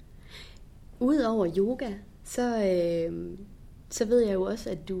 Ja. Udover yoga, så ved jeg jo også,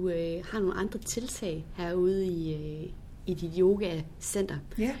 at du har nogle andre tiltag herude i dit yogacenter.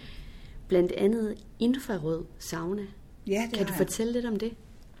 Ja. Blandt andet infrarød sauna. Ja, det kan du fortælle lidt om det?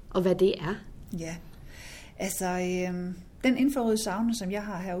 Og hvad det er? Ja, altså den infrarøde sauna, som jeg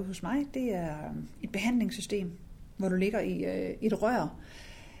har herude hos mig, det er et behandlingssystem, hvor du ligger i et rør,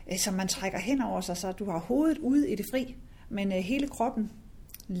 som man trækker hen over sig, så du har hovedet ude i det fri, men hele kroppen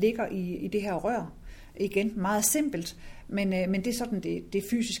ligger i det her rør. Igen, meget simpelt, men det er sådan, det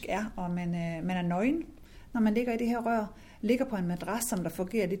fysisk er, og man er nøgen, når man ligger i det her rør, ligger på en madras, som der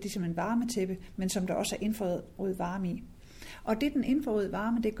fungerer lidt ligesom en varmetæppe, men som der også er infrarød varme i. Og det den infrarøde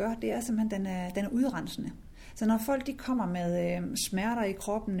varme, det gør, det er simpelthen, den er udrensende. Så når folk de kommer med smerter i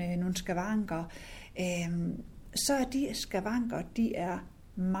kroppen, nogle skavanker, så er de skavanker, de er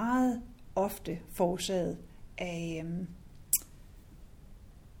meget ofte forårsaget af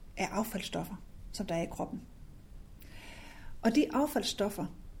affaldsstoffer, som der er i kroppen. Og de affaldsstoffer,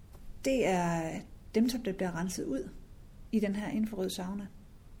 det er dem, som der bliver renset ud i den her infrarøde sauna.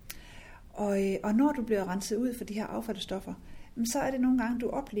 Og når du bliver renset ud for de her affaldsstoffer, så er det nogle gange, du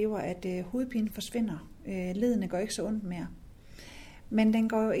oplever, at hovedpinen forsvinder. Ledene går ikke så ondt mere. Men den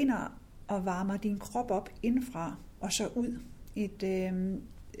går jo ind og varmer din krop op indfra og så ud.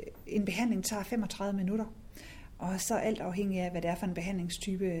 En behandling tager 35 minutter. Og så alt afhængig af, hvad det er for en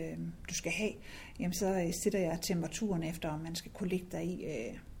behandlingstype, du skal have, jamen så sætter jeg temperaturen efter, om man skal kunne ligge der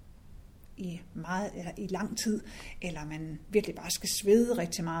i lang tid, eller man virkelig bare skal svede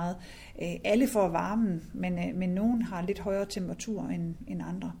rigtig meget. Alle får varmen, men nogen har lidt højere temperatur end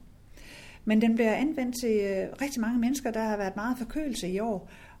andre. Men den bliver anvendt til rigtig mange mennesker, der har været meget forkølelse i år,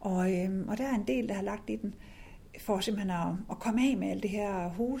 og der er en del, der har lagt i den, for simpelthen at komme af med alt det her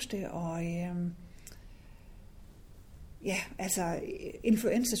hoste og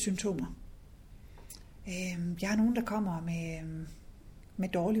influenza-symptomer. Jeg har nogen, der kommer med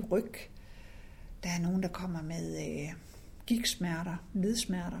dårlig ryg. Der er nogen, der kommer med gigtsmerter,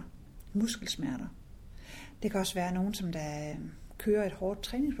 ledsmerter, muskelsmerter. Det kan også være nogen, som der kører et hårdt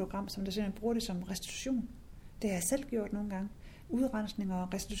træningsprogram, som der simpelthen bruger det som restitution. Det har jeg selv gjort nogle gange. Udrensning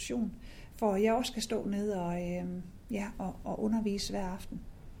og restitution, for at jeg også skal stå ned og undervise hver aften.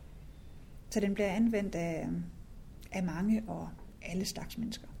 Så den bliver anvendt af mange og alle slags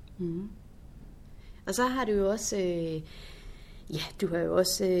mennesker. Mm. Og så har du jo også, du har jo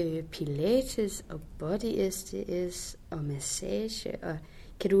også pilates og body SDS og massage. Og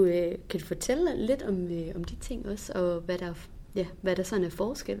kan du fortælle lidt om de ting også, og hvad der sådan er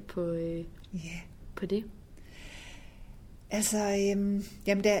forskel på det? Altså,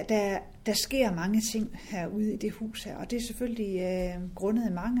 jamen der sker mange ting herude i det hus her, og det er selvfølgelig grundet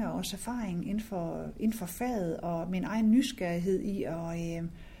af mange års erfaring inden for faget, og min egen nysgerrighed i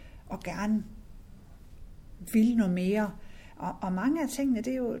at gerne ville noget mere. Og mange af tingene,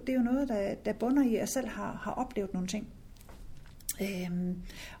 det er jo noget, der bunder i, at jeg selv har oplevet nogle ting.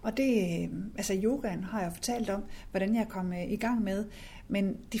 Og det, altså yogaen har jeg fortalt om, hvordan jeg kom i gang med,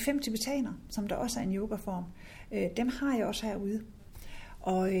 men de 5 tibetaner, som der også er en yogaform, dem har jeg også herude.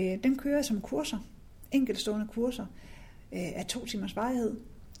 Og dem kører jeg som kurser, enkeltstående kurser af 2 timers varighed.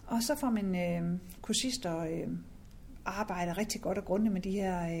 Og så får min kursister arbejde rigtig godt og grundigt med de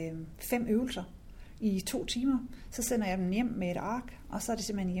her 5 øvelser i 2 timer. Så sender jeg dem hjem med et ark, og så er det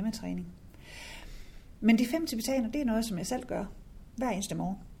simpelthen en hjemmetræning. Men de 5 tibetaner, det er noget, som jeg selv gør hver eneste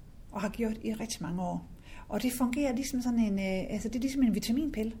morgen, og har gjort i rigtig mange år. Og det fungerer ligesom sådan en, det er ligesom en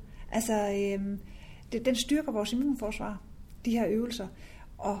vitaminpille. Altså, den styrker vores immunforsvar, de her øvelser,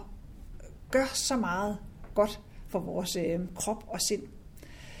 og gør så meget godt for vores krop og sind.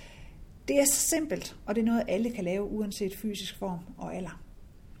 Det er så simpelt, og det er noget, alle kan lave, uanset fysisk form og alder.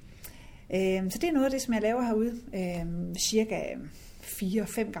 Så det er noget af det, som jeg laver herude. Cirka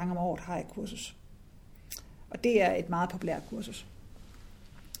 4-5 gange om året har jeg et kursus. Og det er et meget populært kursus.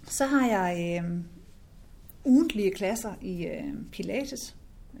 Så har jeg ugentlige klasser i pilates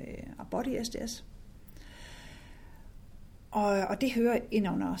og body SDS. Og det hører ind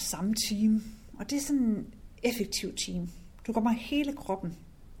under samme team. Og det er sådan en effektiv team. Du kommer hele kroppen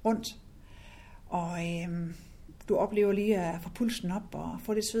rundt. Og du oplever lige at få pulsen op og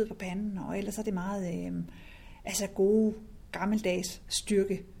få lidt sved på panden. Og ellers er det meget gode gammeldags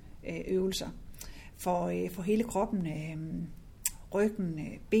styrkeøvelser for hele kroppen. Ryggen,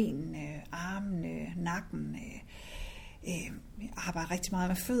 benene, armene, nakken. Jeg arbejder rigtig meget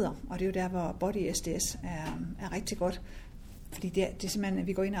med fødder, og det er jo der, hvor body SDS er rigtig godt. Fordi det er simpelthen, at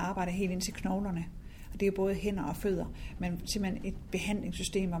vi går ind og arbejder helt ind til knoglerne. Og det er jo både hænder og fødder, men simpelthen et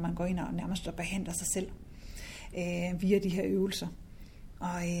behandlingssystem, hvor man går ind og nærmest behandler sig selv via de her øvelser.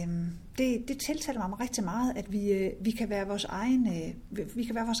 Og det tiltaler mig rigtig meget, at vi kan være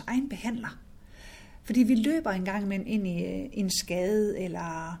vores egen behandler. Fordi vi løber engang med ind i en skade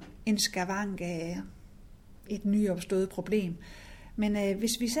eller en skavank af et nyopstået problem. Men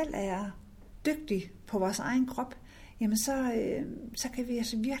hvis vi selv er dygtige på vores egen krop, jamen så kan vi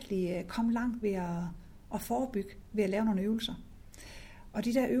altså virkelig komme langt ved at forebygge, ved at lave nogle øvelser. Og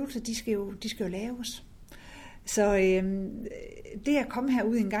de der øvelser, de skal jo laves. Så det at komme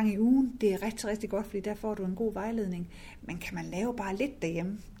herud en gang i ugen, det er rigtig, rigtig godt, fordi der får du en god vejledning. Men kan man lave bare lidt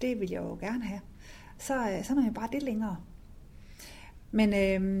derhjemme, det vil jeg jo gerne have. Så er man jo bare det længere.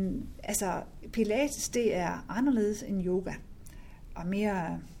 Men pilates, det er anderledes end yoga, og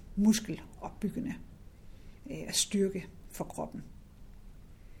mere muskelopbyggende og styrke for kroppen.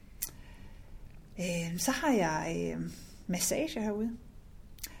 Så har jeg massage herude,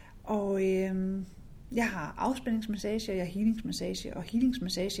 og jeg har afspændingsmassage, jeg har healingsmassage, og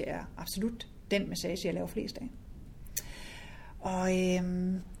healingsmassage er absolut den massage, jeg laver flest af. Og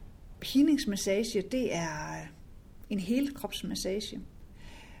healingsmassage, det er en helkropsmassage,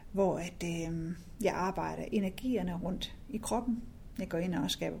 hvor jeg arbejder energierne rundt i kroppen. Jeg går ind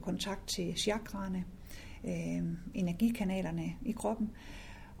og skaber kontakt til chakraerne, energikanalerne i kroppen.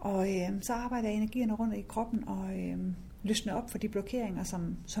 Og så arbejder jeg energierne rundt i kroppen og løsner op for de blokeringer,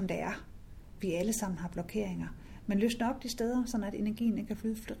 som der er. Vi alle sammen har blokeringer. Men løsner op de steder, så at energien kan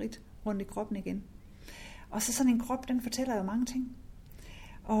flyde frit rundt i kroppen igen. Og så sådan en krop, den fortæller jo mange ting.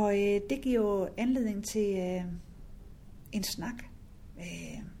 Og det giver jo anledning til en snak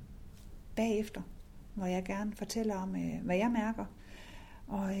bagefter, hvor jeg gerne fortæller om, hvad jeg mærker.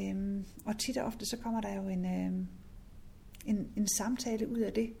 Og tit og ofte, så kommer der jo en samtale ud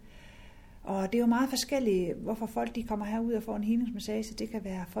af det. Og det er jo meget forskelligt, hvorfor folk de kommer herud og får en healingsmassage. Det kan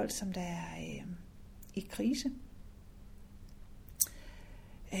være folk, som der er i krise.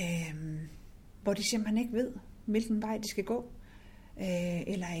 Hvor de simpelthen ikke ved, hvilken vej de skal gå.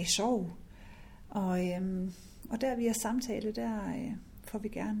 Eller er i sorg. Og der via samtale, der får vi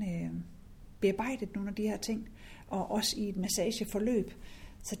gerne bearbejdet nogle af de her ting. Og også i et massageforløb.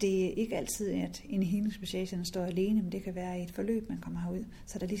 Så det er ikke altid, at en healingsmassage står alene, men det kan være i et forløb, man kommer herud.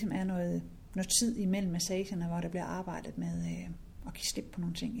 Så der ligesom er noget tid imellem massagerne, hvor der bliver arbejdet og give slip på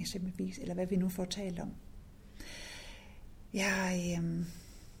nogle ting eksempelvis, eller hvad vi nu får talt om. Jeg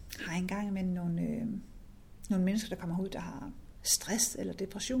har engang imellem nogle mennesker, der kommer ud, der har stress eller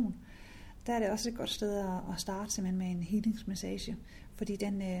depression. Der er det også et godt sted at starte simpelthen med en healingsmassage, fordi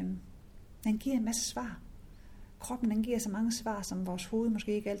den giver en masse svar. Kroppen den giver så mange svar, som vores hoved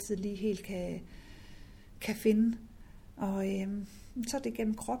måske ikke altid lige helt kan finde. Og så er det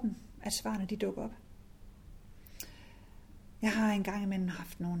gennem kroppen, at svarene de dukker op. Jeg har engang imellem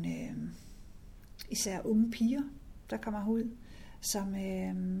haft nogle især unge piger, der kommer ud, som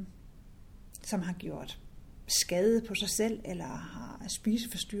har gjort skade på sig selv, eller har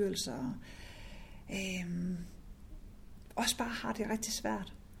spiseforstyrrelser, også bare har det rigtig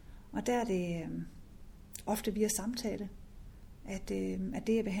svært. Og der er det ofte via samtale, at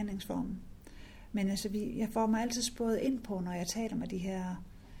det er behandlingsformen. Men altså, jeg får mig altid spået ind på, når jeg taler med de her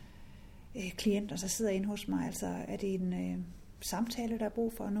klienter, der sidder inde hos mig. Altså, er det en samtale, der er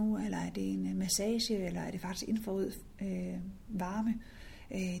brug for nu, eller er det en massage, eller er det faktisk infrarød varme,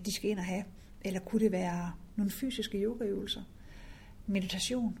 de skal ind og have? Eller kunne det være nogle fysiske yogaøvelser?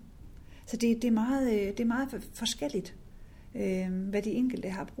 Meditation? Så det er meget forskelligt, hvad de enkelte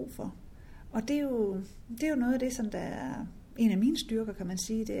har brug for. Og det er jo noget af det, som der er en af mine styrker, kan man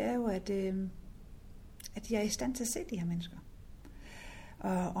sige. Det er jo, at jeg er i stand til at se de her mennesker.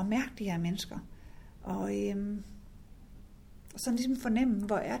 Og mærke de her mennesker. Og sådan ligesom fornemme,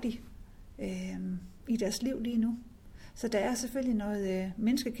 hvor er de i deres liv lige nu. Så der er selvfølgelig noget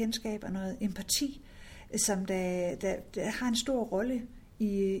menneskekendskab og noget empati, som der har en stor rolle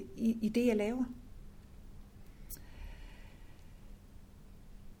i det, jeg laver.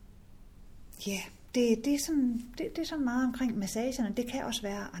 Ja, det er sådan meget omkring massagerne. Det kan også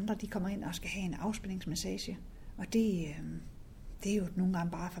være, at andre de kommer ind og skal have en afspændingsmassage. Og det er jo nogle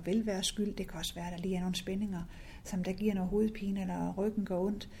gange bare for velværes skyld. Det kan også være, at der lige er nogle spændinger, som der giver noget hovedpine, eller ryggen går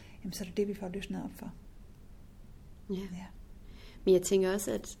ondt. Jamen, så er det det, vi får løsnet op for. Ja. Men jeg tænker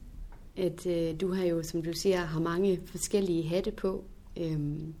også, at du har jo, som du siger, har mange forskellige hatte på.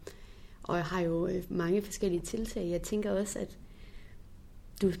 Og har jo mange forskellige tiltag. Jeg tænker også, at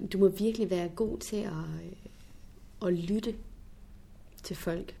du må virkelig være god til at lytte til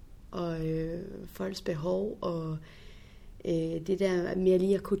folk og folks behov og det der med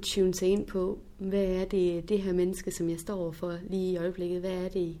lige at kunne tune sig ind på, hvad er det her menneske, som jeg står overfor lige i øjeblikket, hvad er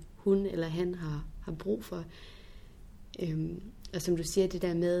det hun eller han har brug for. Og som du siger, det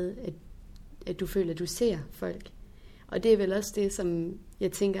der med, at du føler, at du ser folk. Og det er vel også det, som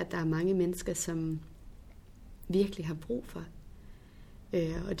jeg tænker, at der er mange mennesker, som virkelig har brug for.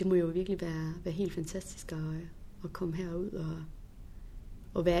 Og det må jo virkelig være helt fantastisk at komme herud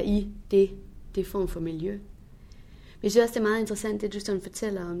og være i det form for miljø. Men jeg synes også, det er meget interessant, det du sådan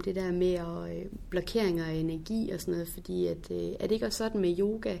fortæller om det der med blokeringer af energi og sådan noget, fordi er det ikke også sådan med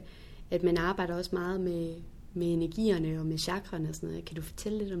yoga, at man arbejder også meget med energierne og med chakraerne og sådan noget? Kan du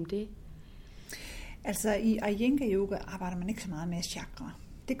fortælle lidt om det? Altså i Iyengar yoga arbejder man ikke så meget med chakra.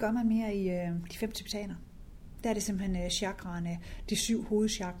 Det gør man mere i de 5 tibetaner. Der er det simpelthen chakraerne, de 7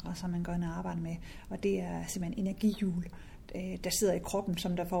 hovedchakra, som man går ind og arbejder med. Og det er simpelthen energihjul, der sidder i kroppen,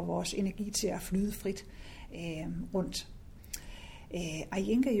 som der får vores energi til at flyde frit rundt.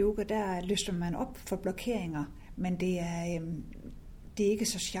 Iyengar yoga, der løsner man op for blokeringer, men det er ikke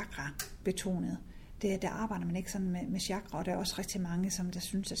så chakra-betonet. Der arbejder man ikke sådan med chakra, og der er også rigtig mange, som der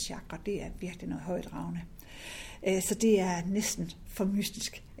synes, at chakra, det er virkelig noget højdragende. Så det er næsten for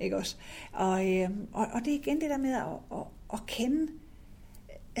mystisk, ikke også? Og det er igen det der med at kende.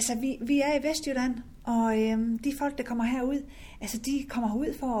 Altså vi er i Vestjylland, og de folk, der kommer herud, altså de kommer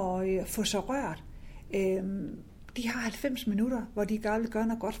ud for at få sig rørt. De har 90 minutter, hvor de gør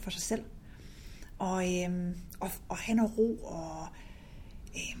noget godt for sig selv. Og have noget ro, og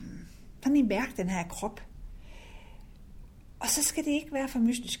sådan lige mærke den her krop. Og så skal det ikke være for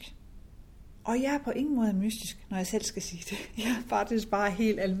mystisk. Og jeg er på ingen måde mystisk, når jeg selv skal sige det. Jeg er faktisk bare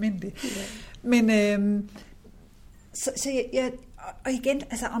helt almindelig. Ja. Men og igen,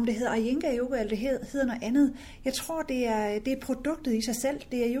 altså om det hedder Iyengar yoga, eller det hedder noget andet. Jeg tror, det er produktet i sig selv.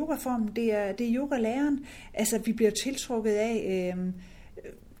 Det er yogaformen, det er yogalæren. Altså vi bliver tiltrukket af.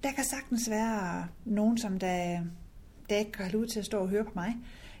 Der kan sagtens være nogen, som der ikke kan holde ud til at stå og høre på mig.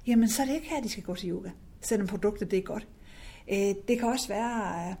 Jamen så er det ikke her, de skal gå til yoga, selvom produktet det er godt. Det kan også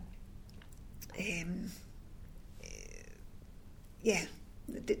være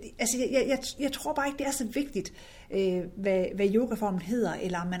jeg tror bare ikke, det er så vigtigt, hvad yogaformen hedder,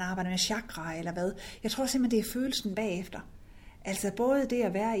 eller om man arbejder med chakra, eller hvad. Jeg tror simpelthen, det er følelsen bagefter. Altså både det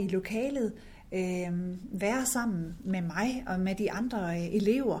at være i lokalet, være sammen med mig og med de andre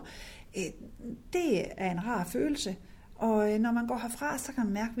elever, det er en rar følelse. Og når man går herfra, så kan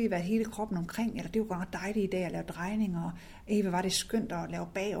man mærke, hvad hele kroppen omkring, eller det er jo godt dejligt i dag at lave drejninger, og hvad var det skønt at lave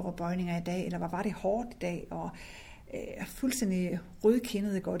bagoverbøjninger i dag, eller hvad var det hårdt i dag, og fuldstændig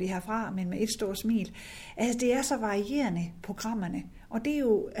rødkindet går de herfra, men med et stort smil. Altså det er så varierende, programmerne, og det er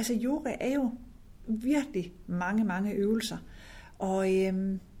jo, altså yoga er jo virkelig mange øvelser, og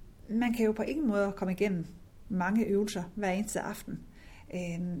man kan jo på ingen måde komme igennem mange øvelser hver eneste aften.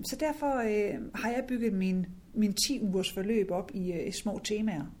 Så derfor har jeg bygget min 10 ugers forløb op i små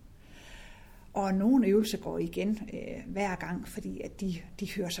temaer. Og nogle øvelser går igen hver gang, fordi at de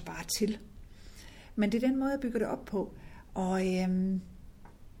hører sig bare til. Men det er den måde, jeg bygger det op på.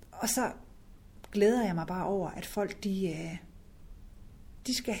 Og så glæder jeg mig bare over, at folk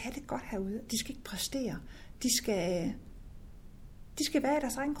de skal have det godt herude. De skal ikke præstere. De skal være i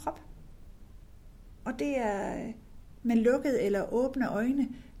deres egen krop. Og det er med lukkede eller åbne øjne.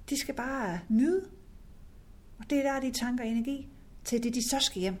 De skal bare nyde. Og det er der, de tanker energi til det, de så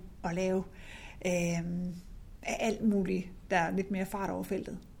skal hjem og lave af alt muligt, der er lidt mere fart over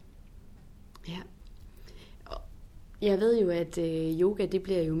feltet. Ja. Jeg ved jo, at yoga det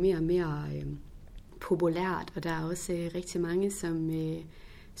bliver jo mere og mere populært, og der er også rigtig mange,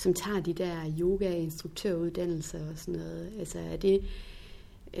 som tager de der yoga-instruktøruddannelser og sådan noget.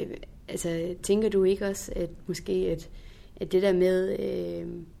 Altså, tænker du ikke også, at måske at det der med,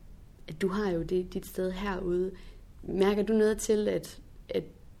 at du har jo dit sted herude, mærker du noget til, at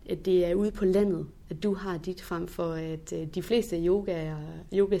det er ude på landet, at du har dit, frem for at de fleste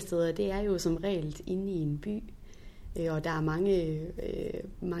yogasteder, det er jo som regel inde i en by, og der er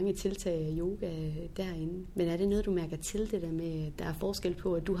mange tiltag af yoga derinde. Men er det noget, du mærker til, det der med, at der er forskel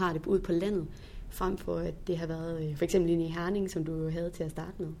på, at du har det ude på landet, frem for at det har været for eksempel inde i Herning, som du havde til at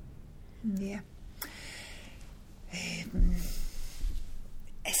starte med? Ja.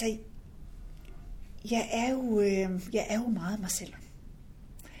 Altså, jeg er jo meget mig selv.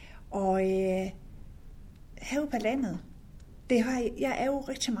 Og herude på landet, jeg er jo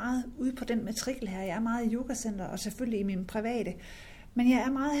rigtig meget ude på den matrikel her. Jeg er meget i yogacenter, og selvfølgelig i min private. Men jeg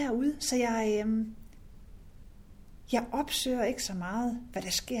er meget herude, så jeg opsøger ikke så meget, hvad der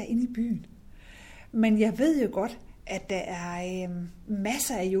sker inde i byen. Men jeg ved jo godt, at der er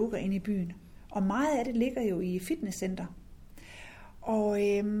masser af yoga inde i byen. Og meget af det ligger jo i fitnesscenter. Og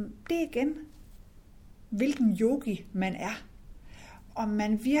det er igen, hvilken yogi man er. Om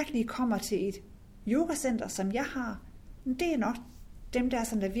man virkelig kommer til et yogacenter, som jeg har, det er nok dem der,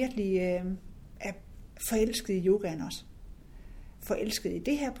 som der virkelig er forelsket i yogaen også. Forelsket i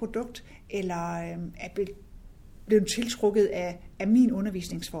det her produkt, eller er blevet tiltrukket af min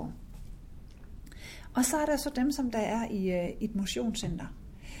undervisningsform. Og så er der så dem, som der er i et motionscenter.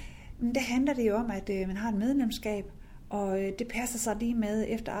 Der handler det jo om, at man har et medlemskab, og det passer sig lige med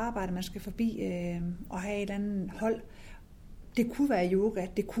efter arbejde, man skal forbi og have et eller andet hold. Det kunne være yoga,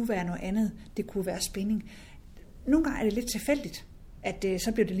 det kunne være noget andet, det kunne være spinning. Nogle gange er det lidt tilfældigt, at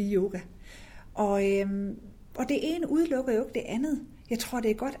så bliver det lige yoga. Og det ene udelukker jo ikke det andet. Jeg tror,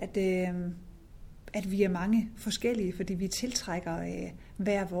 det er godt, at vi er mange forskellige, fordi vi tiltrækker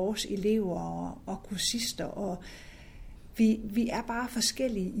hver vores elever og kursister, og vi er bare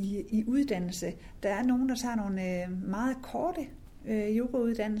forskellige i uddannelse. Der er nogen, der tager nogle meget korte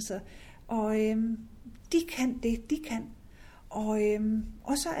yogauddannelser, og de kan det, de kan.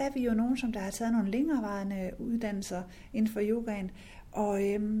 Og så er vi jo nogen, som der har taget nogle længerevarende uddannelser inden for yogaen,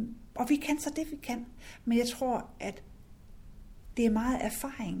 og vi kan så det, vi kan. Men jeg tror, at det er meget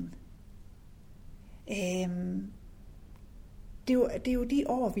erfaringen. Det er jo de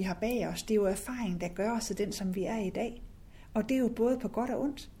år, vi har bag os. Det er jo erfaringen, der gør os til den, som vi er i dag. Og det er jo både på godt og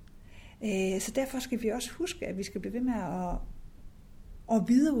ondt. Så derfor skal vi også huske, at vi skal blive ved med at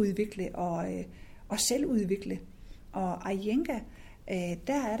videreudvikle og selvudvikle. Og Iyengar,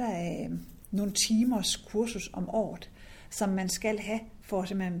 der er der nogle timers kursus om året, som man skal have for at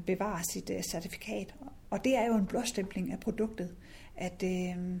simpelthen bevare sit certifikat. Og det er jo en blåstempling af produktet, at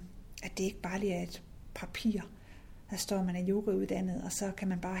det ikke bare lige er et papir. Der står, man er yogauddannet, og så kan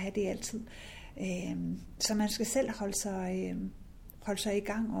man bare have det altid. Så man skal selv holde sig i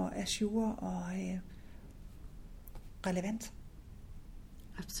gang og ajour og relevant.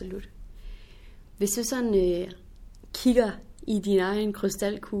 Absolut. Hvis du sådan kigger i din egen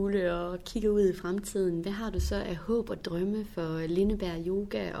krystalkugle og kigger ud i fremtiden, hvad har du så af håb og drømme for Lindeberg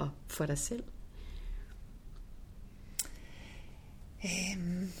Yoga og for dig selv?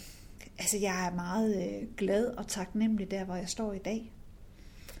 Altså jeg er meget glad og taknemmelig der, hvor jeg står i dag.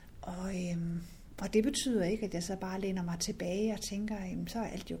 Og det betyder ikke, at jeg så bare læner mig tilbage og tænker, jamen, så er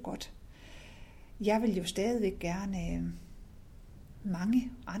alt jo godt. Jeg vil jo stadigvæk gerne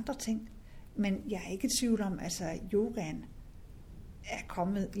mange andre ting. Men jeg er ikke i tvivl om, altså yogaen er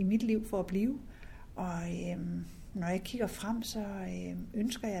kommet i mit liv for at blive. Og når jeg kigger frem, så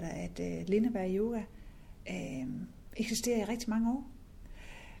ønsker jeg da, at Lindeberg Yoga eksisterer i rigtig mange år.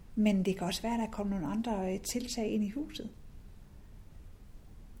 Men det kan også være, at der kommer nogle andre tiltag ind i huset.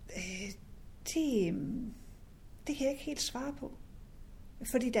 Det kan jeg ikke helt svare på.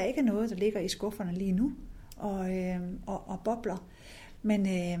 Fordi der ikke er noget, der ligger i skufferne lige nu og bobler. Men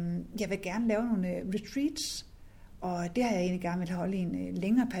jeg vil gerne lave nogle retreats, og det har jeg egentlig gerne vil holde i en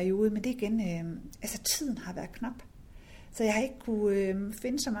længere periode, men det igen, tiden har været knap. Så jeg har ikke kunne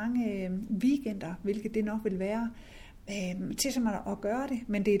finde så mange weekender, hvilket det nok vil være, til simpelthen at gøre det.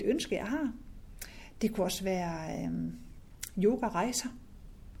 Men det er et ønske, jeg har. Det kunne også være yoga-rejser.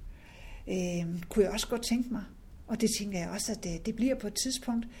 Kunne jeg også godt tænke mig. Og det tænker jeg også, at det bliver på et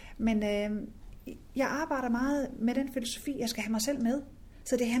tidspunkt. Men jeg arbejder meget med den filosofi, jeg skal have mig selv med.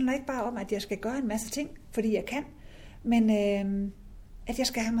 Så det handler ikke bare om, at jeg skal gøre en masse ting, fordi jeg kan. Men at jeg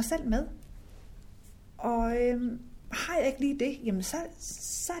skal have mig selv med. Og har jeg ikke lige det, jamen så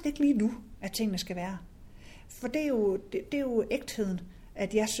er det ikke lige nu, at tingene skal være. For det er jo ægtheden,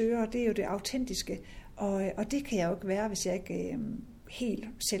 at jeg søger, det er jo det autentiske. Og det kan jeg jo ikke være, hvis jeg ikke helt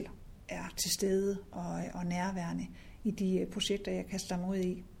selv er til stede og nærværende i de projekter, jeg kaster mig ud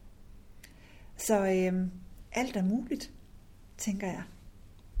i. Så alt er muligt, tænker jeg.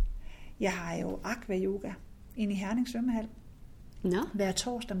 Jeg har jo aqua yoga inde i Herning svømmehal. No. Hver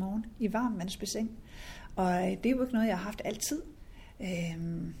torsdag morgen i varmvandsbassin. Og det er jo ikke noget, jeg har haft altid.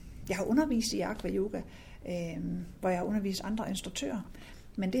 Jeg har undervist i aqua yoga, hvor jeg har undervist andre instruktører.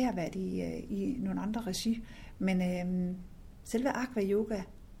 Men det har været i nogle andre regi. Men selve aqua yoga,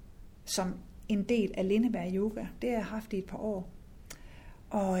 som en del af Lindeberg Yoga, det har jeg haft i et par år.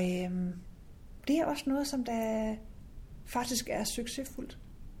 Og det er også noget, som der faktisk er succesfuldt.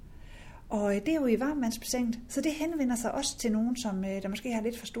 Og det er jo i varmvandsbassinet, så det henvender sig også til nogen, som der måske har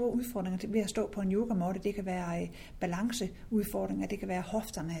lidt for store udfordringer ved at stå på en yogamåtte. Det kan være balanceudfordringer, det kan være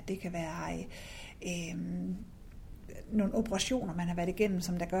hofterne, det kan være nogle operationer, man har været igennem,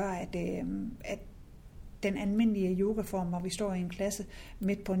 som der gør, at den almindelige yogaform, hvor vi står i en klasse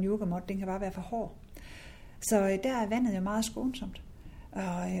midt på en yogamåtte, den kan bare være for hård. Så der er vandet jo meget skånsomt,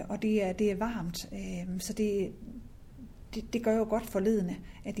 og det er varmt, så det gør jo godt for ledene,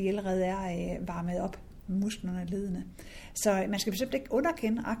 at de allerede er varmet op, musklerne og ledene. Så man skal bestemt ikke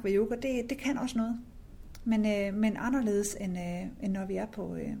underkende aqua yoga, det kan også noget, men anderledes end når vi er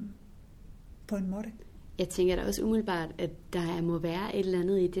på en måtte. Jeg tænker da også umiddelbart, at der må være et eller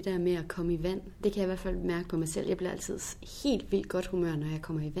andet i det der med at komme i vand. Det kan jeg i hvert fald mærke på mig selv. Jeg bliver altid helt vildt godt humør, når jeg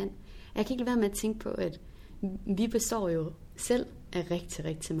kommer i vand. Jeg kan ikke lade være med at tænke på, at vi består jo selv af rigtig,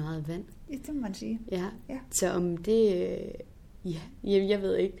 rigtig meget vand. Det må man sige. Ja. Så om det... jeg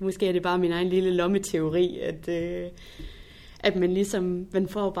ved ikke. Måske er det bare min egen lille lommeteori, at man ligesom... Man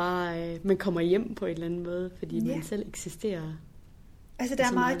får bare... man kommer hjem på en eller anden måde, fordi man selv eksisterer. Altså, der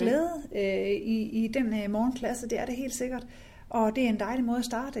er meget glæde i den morgenklasse, det er det helt sikkert. Og det er en dejlig måde at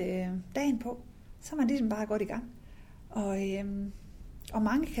starte dagen på. Så er man ligesom bare godt i gang. Og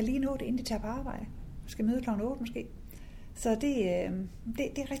mange kan lige nå det, inden de tager på arbejde. Skal møde kl. 8 måske. Så det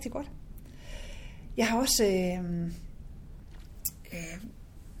er rigtig godt. Jeg har også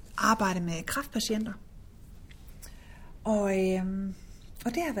arbejdet med kræftpatienter. Og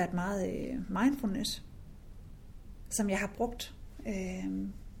det har været meget mindfulness, som jeg har brugt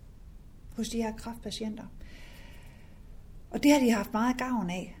hos de her kræftpatienter. Og det har de haft meget gavn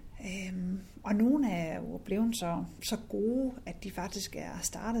af. Og nogle er jo blevet så gode, at de faktisk er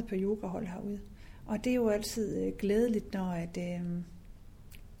startet på yogahold herude. Og det er jo altid glædeligt, når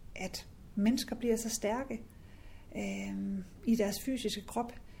at mennesker bliver så stærke i deres fysiske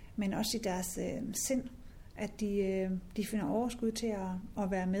krop, men også i deres sind, at de finder overskud til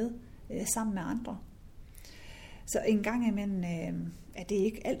at være med sammen med andre. Så en gang imellem er det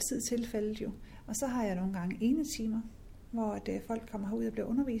ikke altid tilfældet jo. Og så har jeg nogle gange enetimer, hvor folk kommer herud og bliver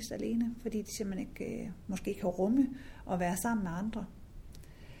undervist alene, fordi de simpelthen ikke måske kan rumme at være sammen med andre.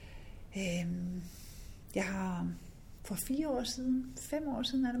 Jeg har for 5 år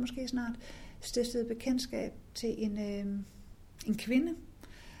siden er det måske snart, stiftet bekendtskab til en kvinde,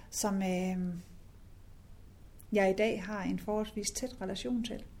 som jeg i dag har en forholdsvis tæt relation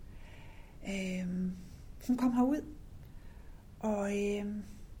til. Hun kom herud og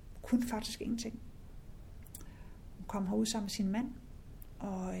kunne faktisk ingenting. Hun kom herud sammen med sin mand,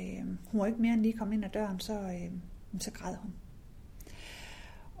 og hun var ikke mere end lige kommet ind ad døren, så græd hun.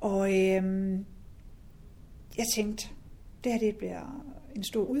 Og jeg tænkte, det her det bliver en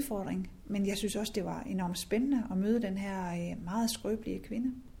stor udfordring, men jeg synes også, det var enormt spændende at møde den her meget skrøbelige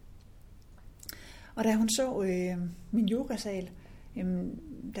kvinde. Og da hun så min yogasal,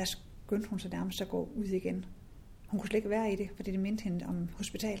 der skyndte hun sig nærmest at gå ud igen. Hun kunne slet ikke være i det, fordi det mindte hende om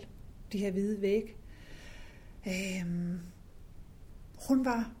hospital. De her hvide vægge. Hun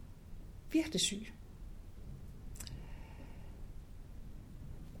var virkelig syg.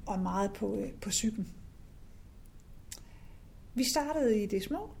 Og meget på psyken. Vi startede i det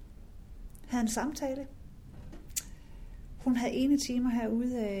små. Havde en samtale. Hun havde 1 timer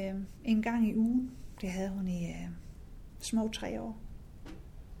herude en gang i ugen. Det havde hun i små 3 år.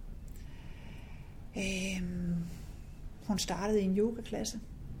 Hun startede i en yogaklasse.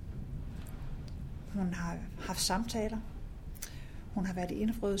 Hun har haft samtaler. Hun har været i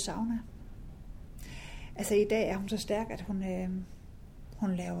indefrøde sauna. Altså i dag er hun så stærk, at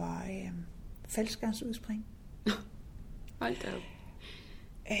hun laver faldskærmsudspring. Hold da op.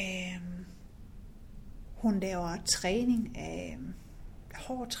 Hun laver træning af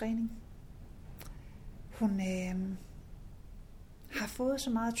hård træning. Hun har fået så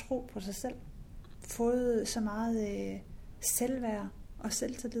meget tro på sig selv. Fået så meget selvværd og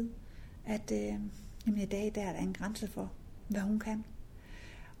selvtillid, at i dag der er der en grænse for, hvad hun kan.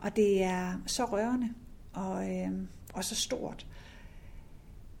 Og det er så rørende og så stort,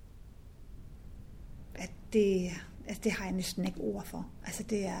 at det har jeg næsten ikke ord for. Altså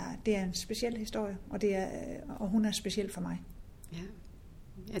det er en speciel historie, og hun er speciel for mig. Ja.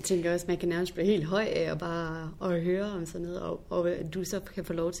 Jeg tænker også, at man kan nærmest blive helt høj af at høre om sådan noget, og at du så kan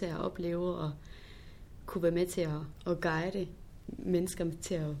få lov til at opleve og kunne være med til at guide mennesker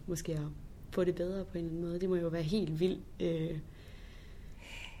til at måske at få det bedre på en eller anden måde. Det må jo være helt vildt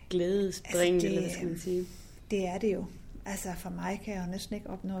glædesbringende, altså eller hvad skal man sige. Det er det jo. Altså for mig kan jeg jo næsten ikke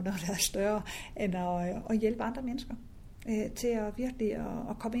opnå noget, der er større, end at hjælpe andre mennesker til at virkelig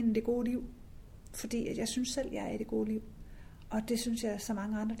at komme ind i det gode liv. Fordi at jeg synes selv, jeg er i det gode liv. Og det synes jeg, så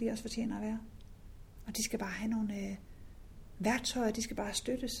mange andre, de også fortjener at være. Og de skal bare have nogle værktøjer, de skal bare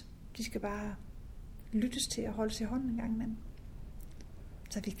støttes. De skal bare lyttes til og holdes i hånden en gang imellem.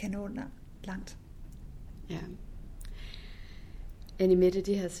 Så vi kan nå langt. Ja. Annemette,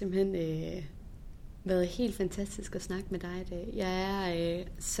 det har simpelthen været helt fantastisk at snakke med dig i dag. Jeg er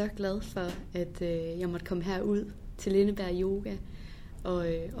så glad for, at jeg måtte komme herud til Lindeberg Yoga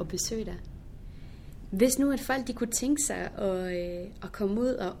og besøge dig. Hvis nu at folk de kunne tænke sig at komme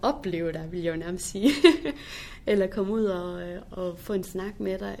ud og opleve dig, vil jeg jo nærmest sige, eller komme ud og få en snak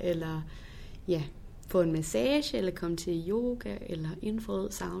med dig, eller ja, få en massage, eller komme til yoga, eller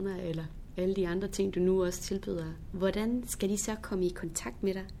indfrød sauna, eller alle de andre ting, du nu også tilbyder. Hvordan skal de så komme i kontakt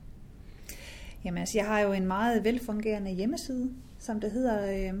med dig? Jamen altså, jeg har jo en meget velfungerende hjemmeside, som det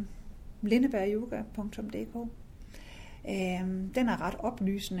hedder lindebergyoga.dk. Den er ret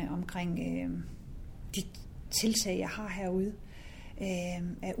oplysende omkring de tiltag, jeg har herude,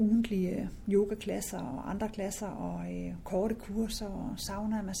 af ugentlige yogaklasser og andre klasser og korte kurser og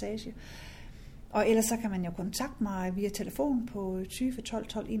sauna og massage. Og ellers så kan man jo kontakte mig via telefon på 20 12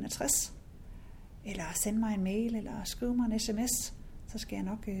 12 61, eller sende mig en mail, eller skrive mig en sms, så skal jeg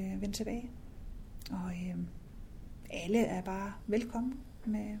nok vende tilbage. Og alle er bare velkommen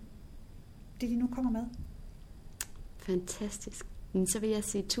med det, de nu kommer med. Fantastisk. Så vil jeg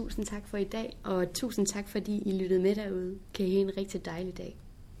sige tusind tak for i dag, og tusind tak, fordi I lyttede med derude. Kan I have en rigtig dejlig dag.